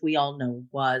times, which we all know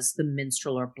was the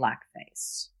minstrel or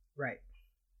blackface. Right.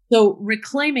 So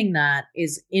reclaiming that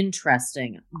is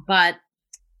interesting, but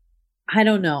I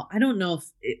don't know. I don't know if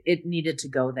it needed to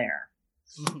go there.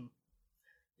 Mm-hmm.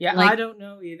 Yeah, Like- I don't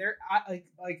know either.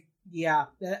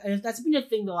 That's been a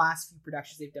thing the last few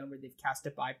productions they've done where they've cast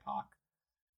a BIPOC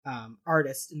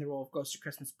artist in the role of Ghost of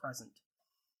Christmas Present,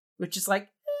 which is like,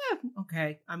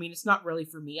 okay. I mean, it's not really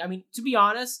for me. I mean, to be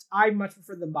honest, I much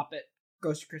prefer the Muppet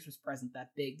Ghost of Christmas Present, that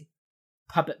big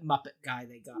puppet Muppet guy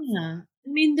they got. Yeah, I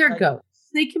mean, they're Like- ghosts.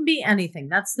 They can be anything.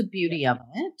 That's the beauty of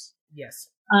it. Yes.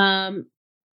 I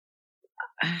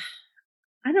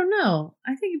don't know.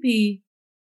 I think it'd be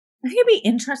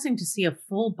interesting to see a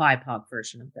full BIPOC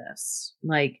version of this.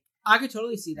 Like, I could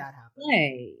totally see that happen.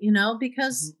 play,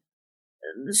 because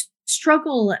the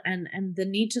struggle and the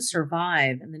need to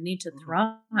survive and the need to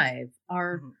thrive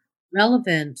are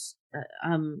relevant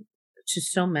to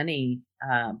so many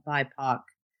BIPOC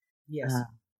Yes.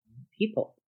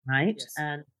 people, right? Yes.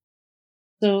 And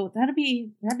so that'd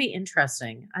be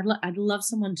interesting. I'd love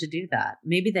someone to do that.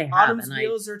 Maybe they have. Autumn's and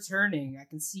wheels are turning. I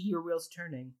can see your wheels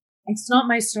turning. it's not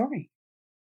my story.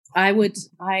 I would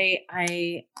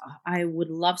would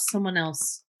love someone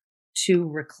else to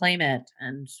reclaim it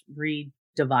and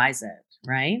redevise it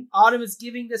right? Autumn is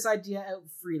giving this idea out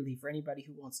freely for anybody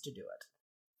who wants to do it.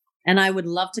 And I would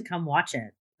love to come watch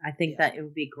it. I think that it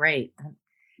would be great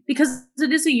because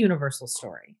it is a universal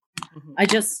story. Mhm. I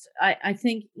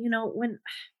think,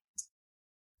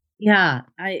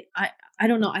 I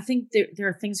don't know. I think there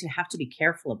are things you have to be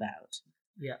careful about.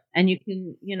 Yeah. And you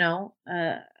can, not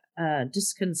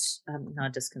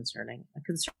disconcerting, a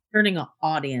concerning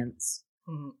audience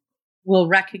Mhm. will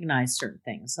recognize certain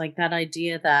things, like that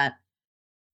idea that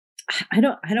I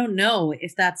don't know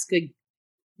if that's good,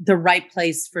 the right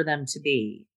place for them to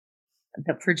be,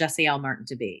 for Jesse L. Martin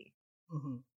to be.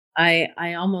 Mhm.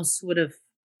 I almost would have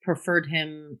preferred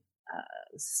him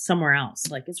somewhere else,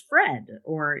 like as Fred,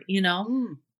 or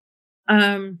Mm.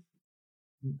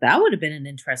 that would have been an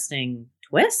interesting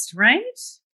twist, right?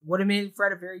 Would have made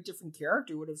Fred a very different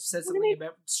character. Would have said What do you something mean?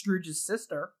 about Scrooge's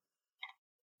sister.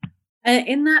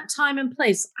 In that time and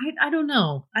place. I don't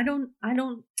know. I don't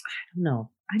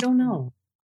know.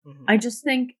 Mhm.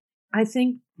 I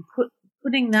think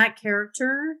putting that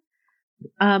character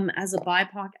as a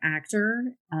BIPOC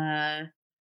actor, I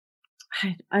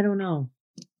don't know.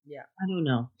 Yeah. I don't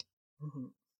know.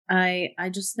 Mhm. I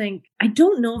just think I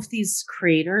don't know if these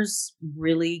creators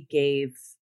really gave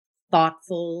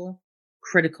thoughtful,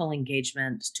 critical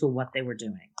engagement to what they were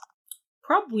doing.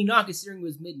 Probably not, considering it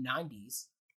was mid-90s,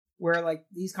 where like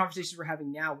these conversations we're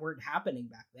having now weren't happening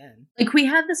back then. Like we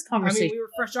had this I conversation. mean, we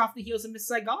were fresh off the heels of Miss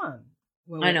Saigon.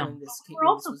 I know. We're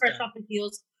also fresh off the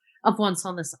heels of Once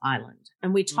on This Island,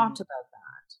 and we talked about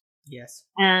that. Yes.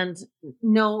 And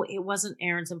no, it wasn't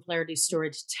Aaron's and Flaherty's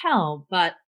story to tell,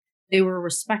 but they were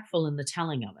respectful in the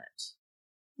telling of it.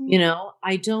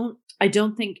 I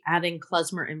don't think adding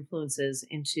klezmer influences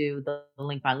into the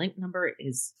link by link number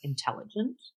is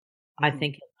intelligent. I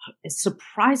think it's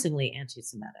surprisingly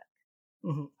anti-Semitic.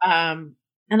 Mhm.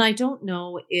 And I don't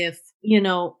know if,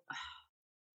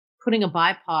 putting a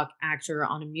BIPOC actor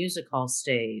on a music hall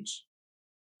stage,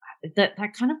 that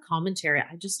kind of commentary,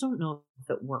 I just don't know if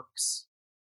it works.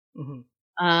 Mhm.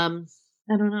 I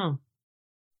don't know.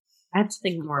 I have to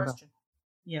think Good more about it. question.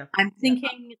 Yeah. I'm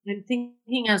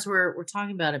thinking as we're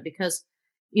talking about it, because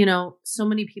so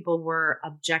many people were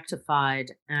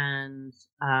objectified and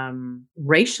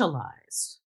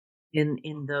racialized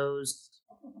in those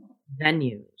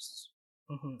venues.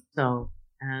 Mhm. So,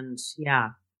 and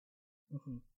yeah,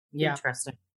 Mhm. Yeah.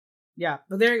 interesting. Yeah.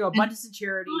 But there you go. And Abundance and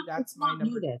Charity. it's That's not my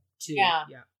number needed. 2. Yeah.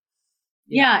 Yeah.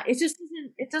 Yeah, it just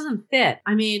doesn't fit.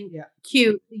 I mean, Yeah.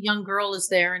 cute. The young girl is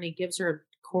there and he gives her a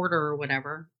quarter or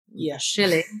whatever. Yeah. A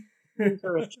shilling. Gives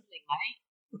her a shilling,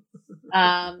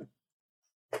 right?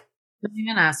 Don't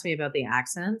even ask me about the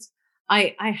accents.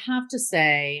 I have to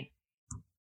say,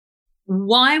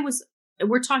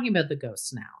 we're talking about the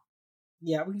ghosts now.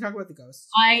 Yeah, we can talk about the ghosts.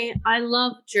 I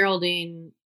love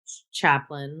Geraldine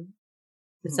Chaplin.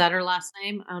 Is that her last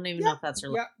name? I don't even know if that's her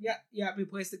last name. Yeah. We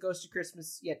placed the Ghost of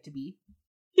Christmas Yet to Be.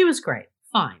 She was great.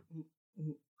 Fine.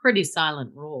 Mhm. Pretty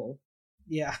silent role.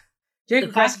 Yeah. Jake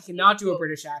The fact Krakowski cannot do a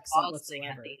British accent Oz thing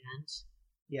at whatsoever. the end.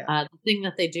 Yeah. The thing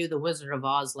that they do, the Wizard of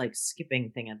Oz, like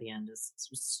skipping thing at the end, is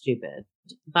stupid.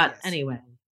 But Yes. anyway,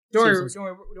 Don't Susan's-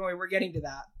 worry, we're getting to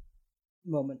that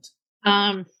moment.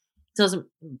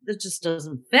 it just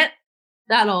doesn't fit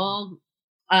at all.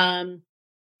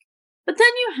 But then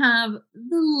you have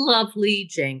the lovely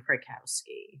Jane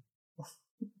Krakowski,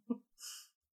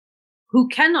 who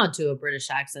cannot do a British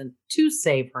accent to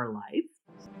save her life.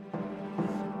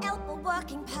 Help a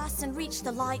working person reach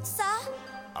the light, sir.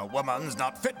 A woman's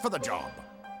not fit for the job.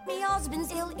 Me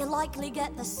husband's ill, you'll likely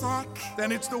get the sack.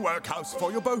 Then it's the workhouse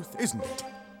for you both, isn't it?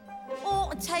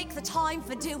 Or take the time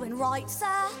for doing right,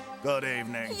 sir. Good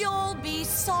evening. You'll be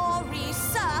sorry,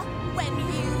 sir, when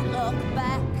you look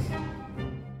back.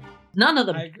 None of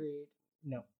them. I agree.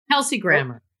 No. Kelsey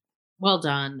Grammer, well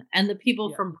done, and the people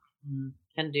Yeah. from Britain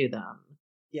can do them.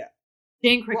 Yeah.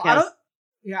 Jane Well, Krakowski. I don't.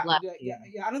 Yeah, Left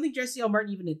yeah. I don't think Jesse L.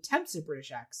 Martin even attempts a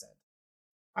British accent.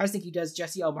 I just think he does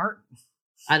Jesse L. Martin.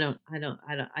 I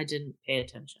didn't pay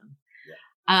attention.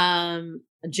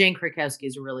 Jane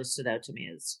Krakowski's really stood out to me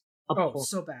as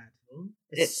So bad.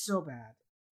 It's It's so bad.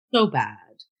 so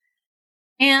bad.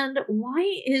 And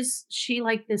why is she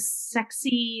like this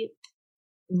sexy?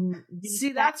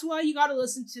 See, that's why you got to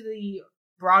listen to the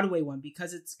Broadway one,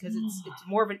 because it's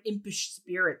more of an impish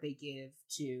spirit they give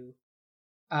to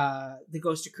the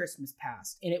Ghost of Christmas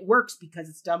Past, and it works because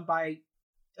it's done by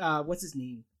what's his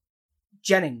name,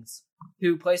 Jennings,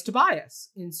 who plays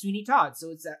Tobias in Sweeney Todd. So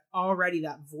it's already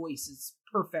that voice is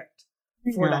perfect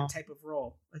for that type of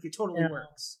role. Like it totally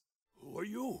works. Who are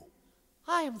you?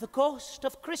 I am the ghost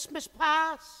of Christmas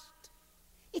past.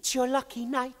 It's your lucky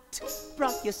night,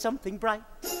 brought you something bright,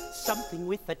 something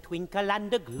with a twinkle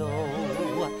and a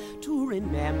glow, to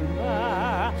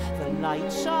remember the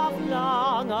lights of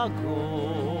long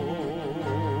ago.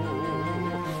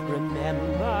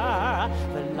 Remember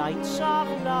the lights of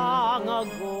long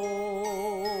ago.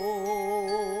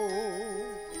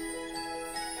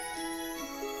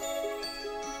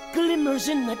 Glimmers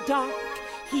in the dark,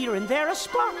 here and there a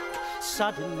spark.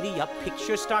 Suddenly a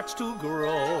picture starts to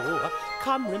grow.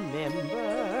 Come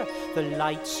remember the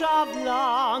lights of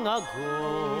long ago.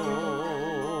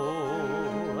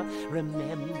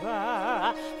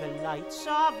 Remember the lights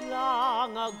of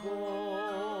long ago.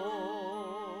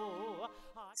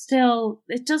 Still,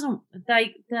 it doesn't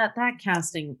like that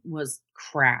casting was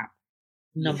crap.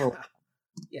 Number one.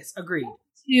 Yes, agreed.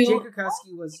 Two, Jake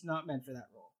Krakowski was not meant for that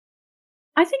role.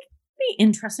 I think it'd be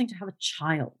interesting to have a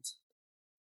child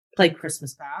play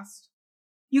Christmas. Past.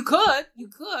 You could.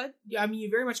 I mean, you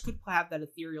very much could have that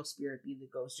ethereal spirit be the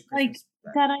ghost of Christmas.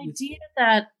 Like that idea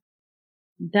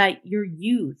that your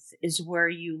youth is where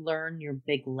you learn your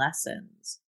big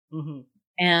lessons. Mm-hmm.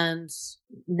 And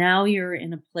now you're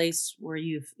in a place where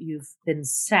you've been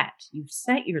set. You've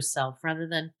set yourself rather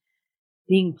than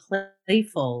being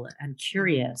playful and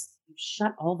curious. You've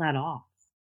shut all that off.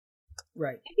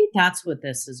 Right. Maybe that's what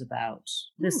this is about.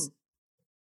 This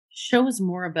show is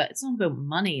more about, it's not about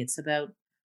money. It's about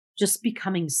just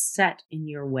becoming set in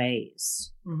your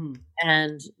ways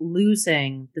and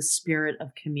losing the spirit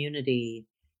of community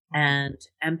and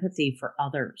empathy for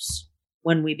others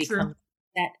when we become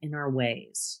set in our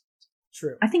ways.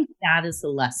 True. I think that is the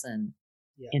lesson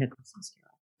in A Christmas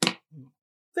Carol.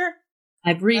 Fair.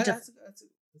 I've read that's a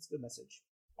good message.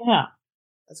 Yeah.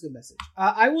 That's a good message.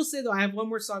 I will say, though, I have one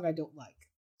more song I don't like.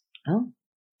 Oh.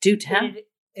 Do tell.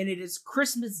 And it is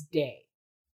Christmas Day,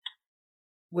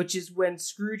 which is when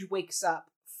Scrooge wakes up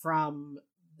from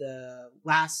the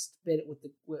last bit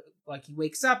like he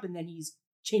wakes up and then he's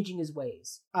changing his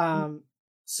ways.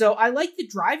 So I like the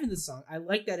drive in the song. I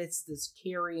like that it's this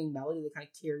carrying melody that kind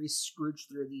of carries Scrooge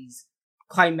through these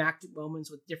climactic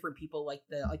moments with different people, like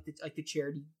the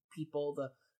charity people,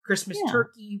 the Christmas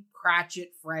turkey,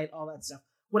 Cratchit, Fred, all that stuff.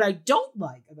 What I don't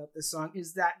like about this song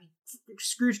is that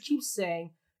Scrooge keeps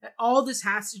saying that all this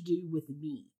has to do with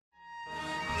me.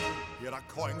 Here are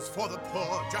coins for the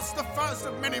poor, just the first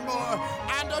of many more,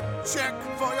 and a check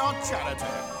for your charity.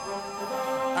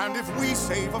 And if we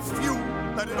save a few,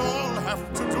 let it all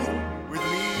have to do with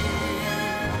me.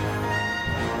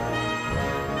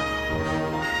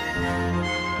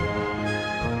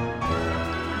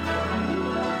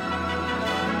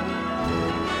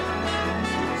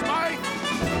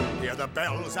 Hear the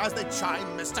bells as they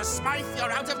chime. Mr. Smythe,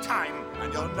 you're out of time,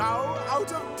 and you're now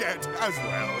out of debt as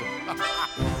well.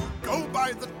 Go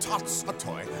buy the tots a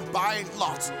toy, buy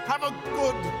lots, have a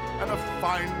good and a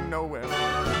fine Noel.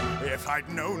 If I'd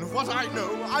known what I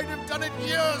know, I'd have done it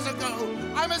years ago.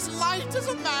 I'm as light as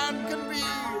a man can be.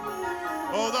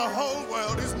 Oh, the whole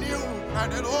world is new,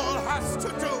 and it all has to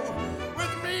do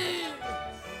with me.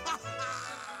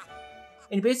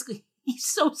 And basically, he's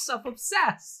so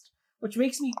self-obsessed, which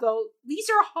makes me go, these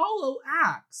are hollow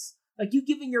acts. Like, you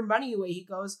giving your money away, he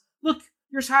goes, look,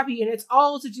 you're so happy, and it's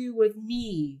all to do with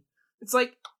me. It's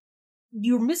like,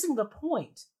 you're missing the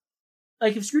point.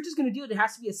 Like, if Scrooge is going to do it, it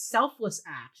has to be a selfless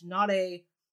act, not a,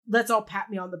 let's all pat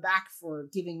me on the back for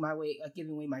giving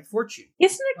away my fortune.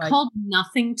 Isn't it called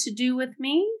Nothing to Do with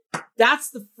Me? That's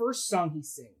the first song he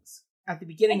sings at the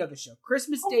beginning of the show.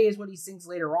 Christmas Day is what he sings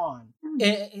later on.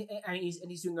 And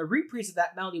he's doing a reprise of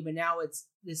that melody, but now it's,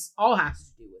 this all has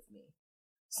to do with me.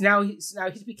 So now he's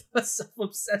become a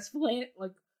self-obsessed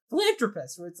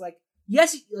philanthropist, where it's like,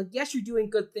 yes, you're doing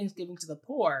good things, giving to the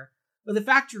poor, but the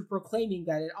fact you're proclaiming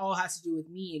that it all has to do with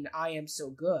me and I am so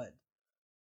good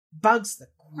bugs the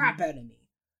crap out of me.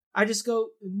 I just go,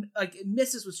 like, it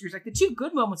misses with Scrooge. Like, the two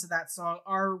good moments of that song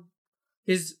are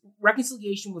his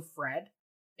reconciliation with Fred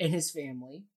and his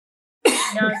family,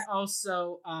 and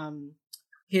also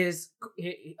his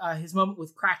moment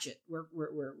with Cratchit, where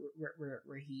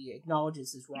he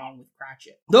acknowledges his wrong with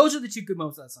Cratchit. Those are the two good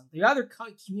moments of that song. The other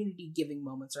community giving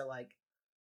moments are like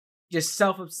just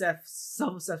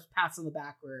self-obsessed pats on the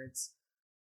back, where it's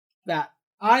that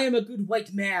I am a good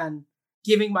white man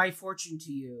giving my fortune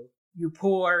to you, you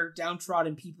poor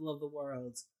downtrodden people of the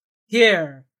world.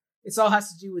 Here, it all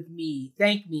has to do with me.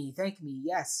 Thank me,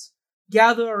 yes.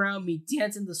 Gather around me,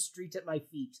 dance in the street at my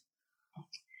feet.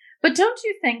 But don't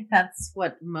you think that's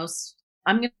what most,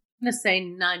 I'm going to say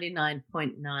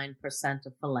 99.9%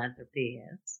 of philanthropy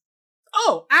is?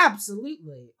 Oh,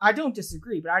 absolutely. I don't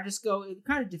disagree, but I just go, it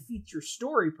kind of defeats your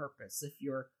story purpose if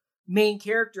you're main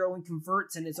character only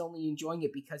converts and is only enjoying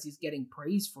it because he's getting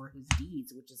praise for his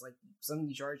deeds, which is like something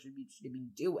you should be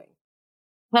doing.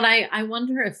 But I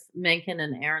wonder if Mencken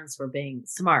and Ahrens were being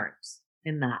smart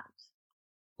in that.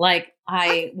 Like,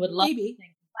 I would love maybe. to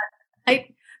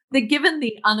think, but given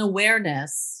the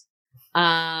unawareness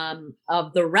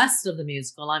of the rest of the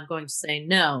musical, I'm going to say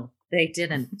no, they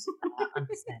didn't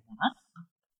understand that.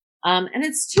 And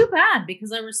it's too bad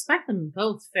because I respect them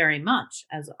both very much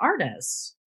as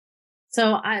artists.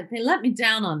 So they let me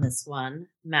down on this one,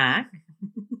 Mac.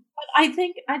 But I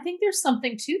think there's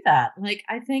something to that. Like,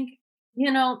 I think,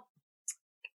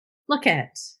 look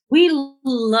at, we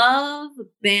love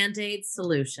Band-Aid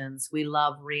solutions. We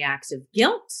love reactive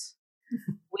guilt.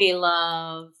 We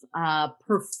love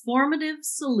performative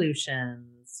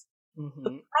solutions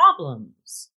to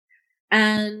problems.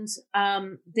 And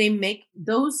they make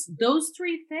those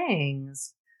three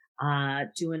things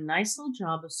do a nice little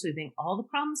job of sweeping all the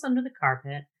problems under the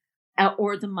carpet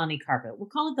or the money carpet. We'll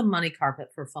call it the money carpet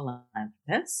for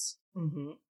philanthropists. Mm-hmm.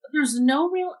 But there's no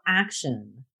real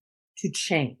action to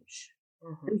change.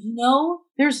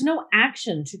 There's no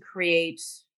action to create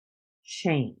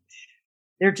change.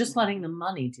 They're just letting the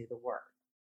money do the work.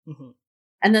 Mm-hmm.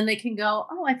 And then they can go,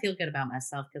 oh, I feel good about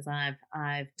myself because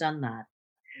I've done that.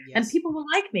 Yes. And people will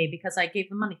like me because I gave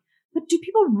them money. But do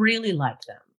people really like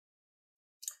them?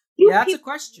 That's a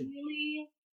question.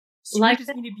 Really Scrooge has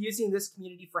been abusing this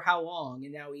community for how long,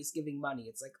 and now he's giving money.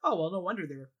 It's like, oh, well, no wonder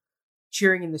they're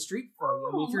cheering in the street for you.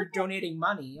 I mean, if you're donating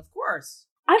money, of course.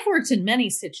 I've worked in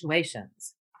many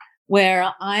situations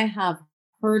where I have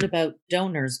heard about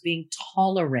donors being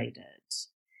tolerated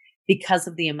because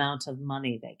of the amount of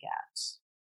money they get.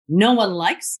 No one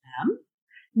likes them.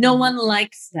 No one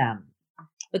likes them.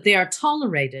 But they are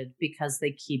tolerated because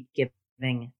they keep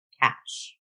giving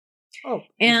cash. Oh,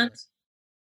 and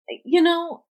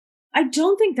I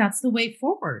don't think that's the way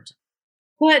forward.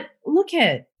 But look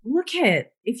at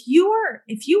if you are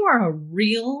a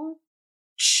real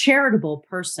charitable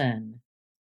person,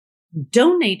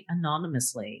 donate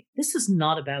anonymously. This is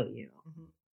not about you. Mm-hmm.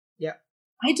 Yeah,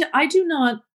 I do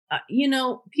not.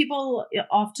 People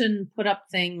often put up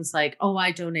things like, "Oh,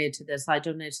 I donated to this. I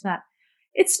donated to that."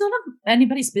 It's none of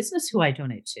anybody's business who I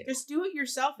donate to. Just do it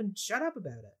yourself and shut up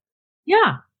about it.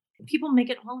 Yeah. People make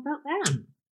it all about them.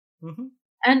 Mm-hmm.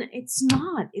 And it's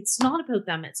not about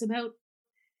them. It's about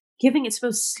giving. It's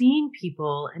about seeing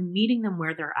people and meeting them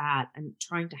where they're at and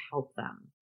trying to help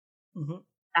them. Mm-hmm.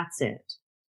 That's it.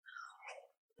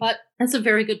 But that's a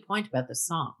very good point about this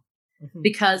song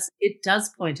because it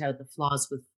does point out the flaws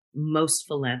with most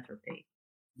philanthropy.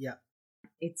 Yeah.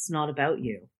 It's not about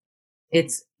you.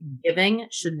 It's giving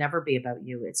should never be about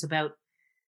you. It's about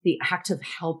the act of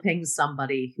helping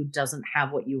somebody who doesn't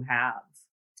have what you have.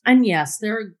 And yes,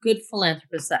 there are good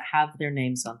philanthropists that have their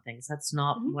names on things. That's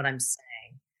not what I'm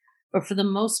saying. But for the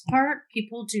most part,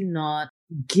 people do not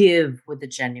give with a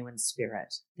genuine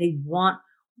spirit. They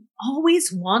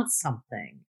always want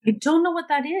something. I don't know what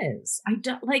that is.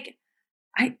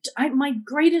 My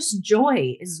greatest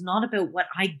joy is not about what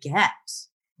I get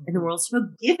in the world. It's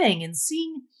about giving and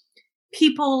seeing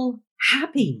people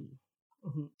happy.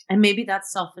 And maybe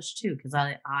that's selfish too, because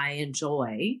I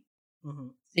enjoy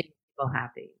seeing people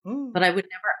happy. But I would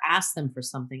never ask them for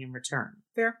something in return.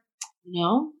 Fair.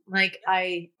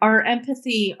 Our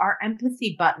empathy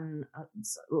button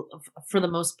for the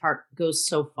most part goes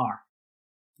so far.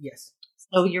 Yes.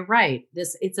 So you're right.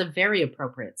 It's a very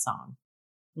appropriate song.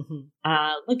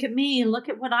 Look at me. Look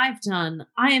at what I've done.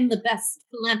 I am the best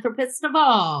philanthropist of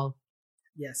all.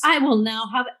 Yes. I will now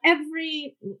have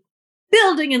every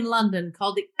building in London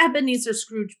called the Ebenezer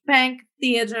Scrooge Bank,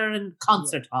 Theatre, and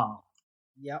Concert Hall.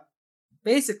 Yep.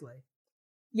 Basically.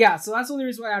 Yeah, so that's the only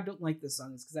reason why I don't like this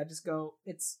song is because I just go,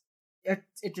 it's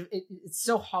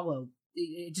so hollow.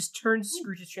 It just turns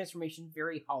Scrooge's transformation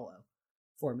very hollow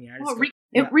for me.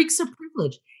 It reeks of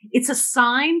privilege. It's a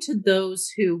sign to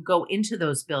those who go into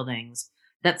those buildings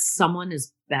that someone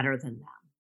is better than them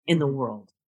in the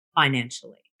world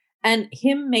financially. And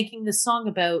him making the song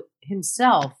about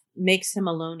himself makes him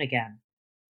alone again.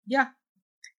 Yeah.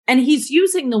 And he's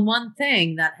using the one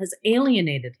thing that has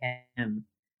alienated him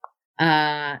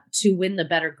to win the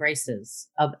better graces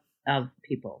of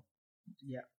people.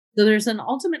 Yeah. So there's an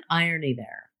ultimate irony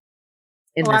there.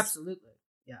 Absolutely.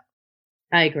 Yeah.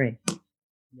 I agree.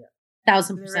 Yeah.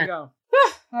 1000%. There we go.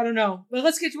 I don't know. But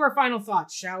let's get to our final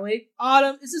thoughts, shall we?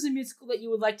 Autumn, is this a musical that you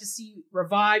would like to see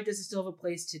revived? Does it still have a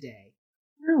place today?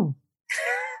 No.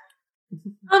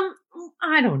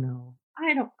 I don't know.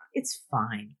 It's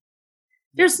fine.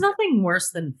 There's nothing worse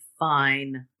than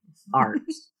fine art.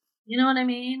 You know what I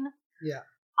mean? Yeah.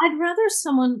 I'd rather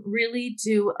someone really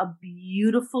do a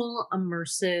beautiful,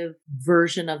 immersive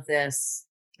version of this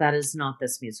that is not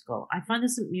this musical. I find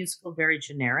this musical very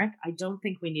generic. I don't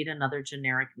think we need another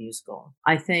generic musical.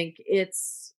 I think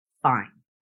it's fine.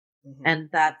 Mhm.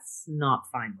 And that's not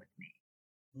fine with me.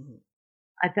 Mhm.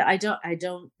 I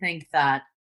don't think that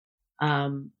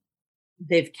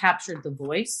they've captured the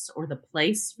voice or the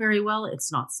place very well.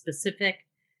 It's not specific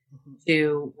Mhm.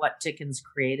 to what Dickens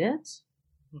created.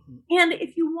 Mhm. And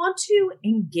if you want to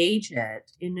engage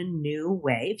it in a new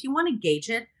way, if you want to engage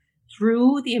it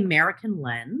through the American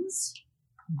lens,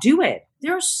 do it.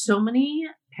 There are so many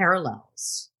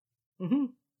parallels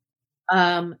Mhm.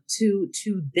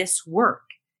 to this work.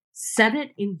 Set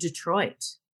it in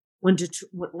Detroit when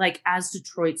as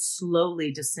Detroit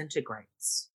slowly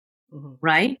disintegrates, Mhm.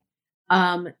 right?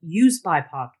 Use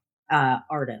BIPOC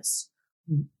artists.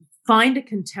 Find a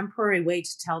contemporary way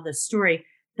to tell this story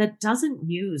that doesn't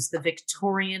use the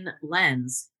Victorian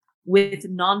lens with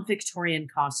non-Victorian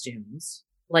costumes,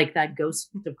 like that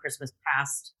Ghost of Christmas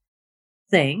Past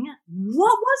thing.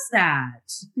 What was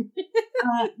that?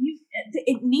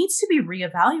 It needs to be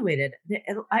reevaluated.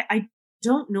 I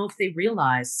don't know if they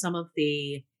realize some of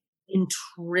the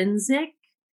intrinsic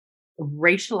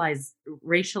racialized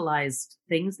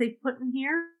things they put in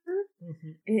here.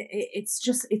 Mhm.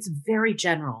 It's very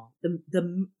general.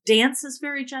 The dance is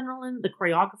very general and the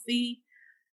choreography.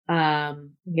 No.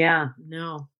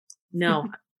 I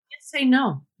can't say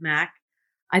no, Mac.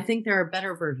 I think there are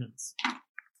better versions.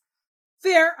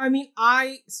 Fair. I mean,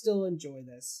 I still enjoy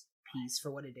this piece for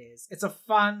what it is. It's a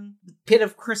fun bit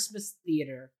of Christmas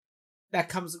theater that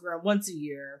comes around once a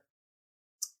year.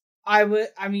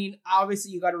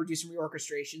 Obviously you got to reduce some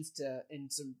reorchestrations and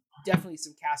definitely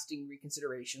some casting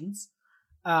reconsiderations.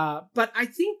 But I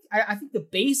think the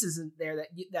base isn't there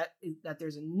that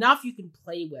there's enough you can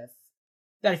play with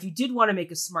that if you did want to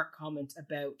make a smart comment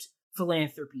about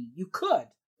philanthropy, you could.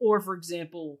 Or, for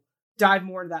example, dive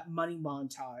more into that money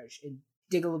montage and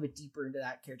dig a little bit deeper into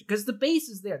that character. Because the base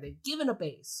is there. They've given a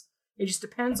base. It just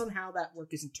depends on how that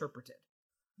work is interpreted.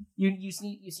 You just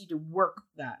need to work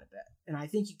that a bit. And I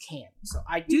think you can. So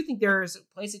I do think there is a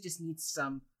place that just needs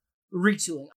some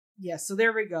retooling. Yeah, so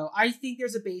there we go. I think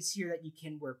there's a base here that you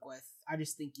can work with. I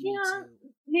just think you need to.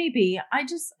 Maybe. I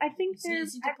think You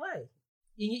there's need to play.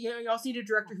 You also need a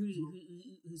director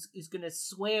who's going to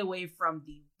sway away from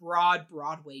the broad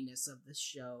Broadwayness of this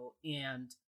show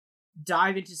and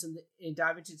dive into some of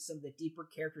the deeper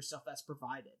character stuff that's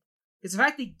provided. Because the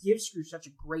fact they give Scrooge such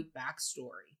a great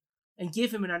backstory and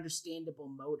give him an understandable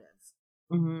motive,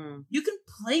 you can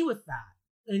play with that.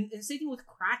 And same thing with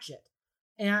Cratchit,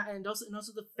 and also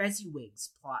the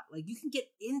Fezziwigs plot. Like you can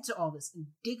get into all this and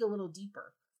dig a little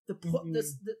deeper. The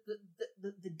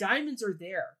diamonds are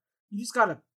there. You just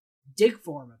gotta dig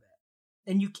for them a bit,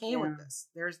 and you can with this.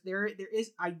 There is.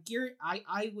 I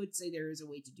would say there is a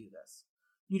way to do this.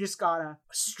 You just gotta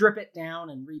strip it down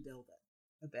and rebuild it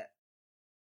a bit.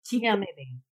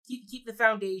 Maybe Keep the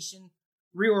foundation,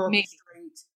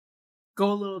 reorchestrate,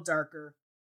 go a little darker.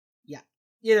 Yeah.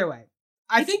 Either way,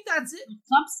 I think that's it.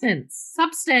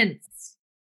 Substance.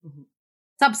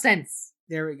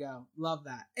 There we go. Love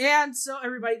that. And so,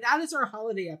 everybody, that is our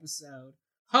holiday episode.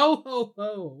 Ho, ho,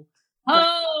 ho.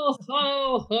 Ho,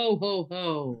 ho, ho, ho,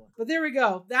 ho. But there we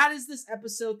go. That is this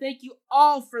episode. Thank you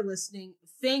all for listening.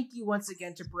 Thank you once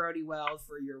again to Brody Weld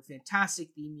for your fantastic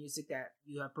theme music that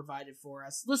you have provided for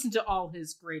us. Listen to all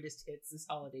his greatest hits this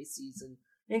holiday season,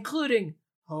 including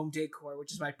Home Decor,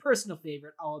 which is my personal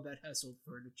favorite, all about household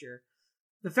furniture.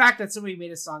 The fact that somebody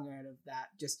made a song out of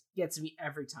that just gets me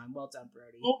every time. Well done,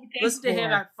 Brody. Listen to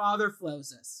him at Father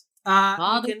Flows Us.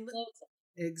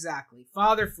 Exactly.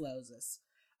 Father Flows Us.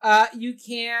 You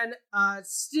can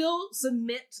still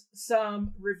submit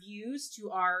some reviews to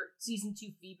our Season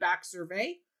 2 feedback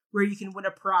survey, where you can win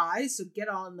a prize, so get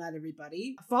on that,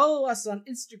 everybody. Follow us on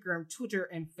Instagram, Twitter,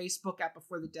 and Facebook at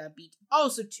Before the Dad Beat.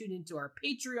 Also tune into our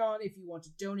Patreon if you want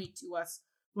to donate to us.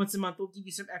 Once a month, we'll give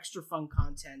you some extra fun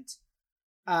content,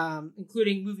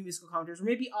 including movie musical commentaries, or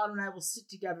maybe Autumn and I will sit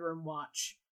together and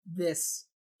watch this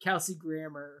Kelsey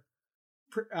Grammer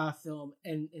film,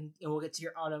 and we'll get to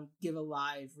hear Autumn give a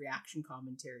live reaction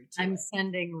commentary to I'm it.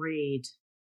 sending Reed.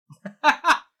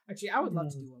 Actually, I would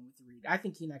love to do one with Reed. I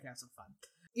think he and I can have some fun.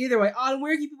 Either way, Autumn,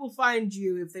 where can people find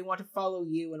you if they want to follow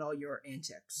you and all your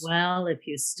antics? Well, if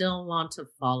you still want to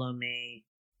follow me,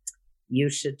 you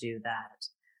should do that.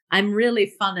 I'm really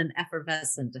fun and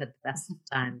effervescent at the best of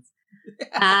times.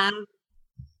 I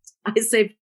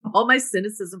save all my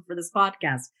cynicism for this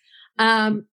podcast.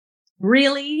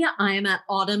 Really, I am at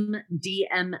Autumn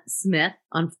DM Smith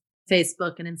on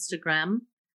Facebook and Instagram.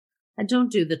 I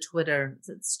don't do the Twitter.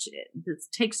 It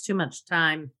takes too much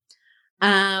time.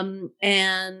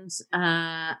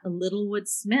 Littlewood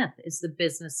Smith is the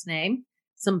business name.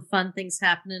 Some fun things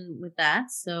happening with that.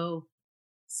 So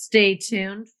stay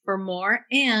tuned for more.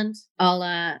 And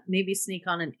I'll maybe sneak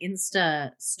on an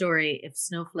Insta story if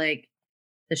Snowflake,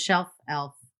 the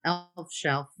elf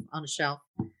shelf on a shelf,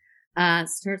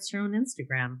 starts her own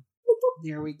Instagram.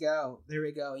 There we go.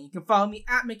 And you can follow me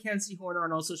at Mackenzie Horner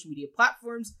on all social media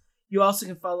platforms. You also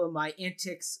can follow my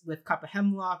antics with Cup of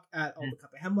Hemlock at all the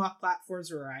Cup of Hemlock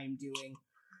platforms, where I am doing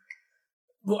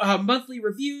monthly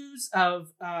reviews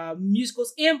of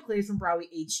musicals and plays from Broadway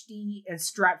HD and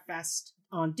Stratfest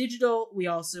on digital. We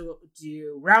also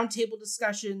do roundtable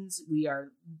discussions. We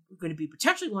are going to be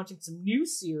potentially launching some new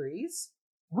series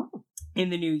in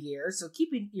the new year, so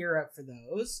keep an ear out for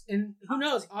those. And who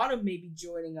knows, Autumn may be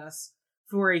joining us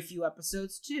for a few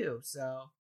episodes too.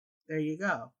 So there you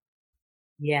go.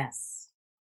 Yes.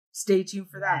 Stay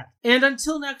tuned for that. And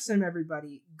until next time,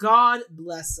 everybody, God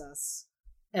bless us,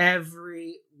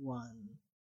 everyone.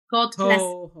 God bless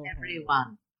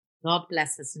everyone. God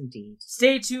bless us indeed.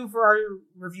 Stay tuned for our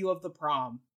review of The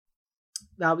Prom.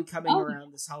 That'll be coming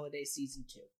around this holiday season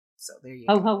too. So there you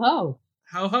go. Ho, ho, ho.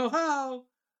 Ho, ho, ho.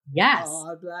 Yes.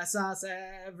 God bless us,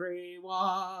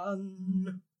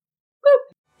 everyone.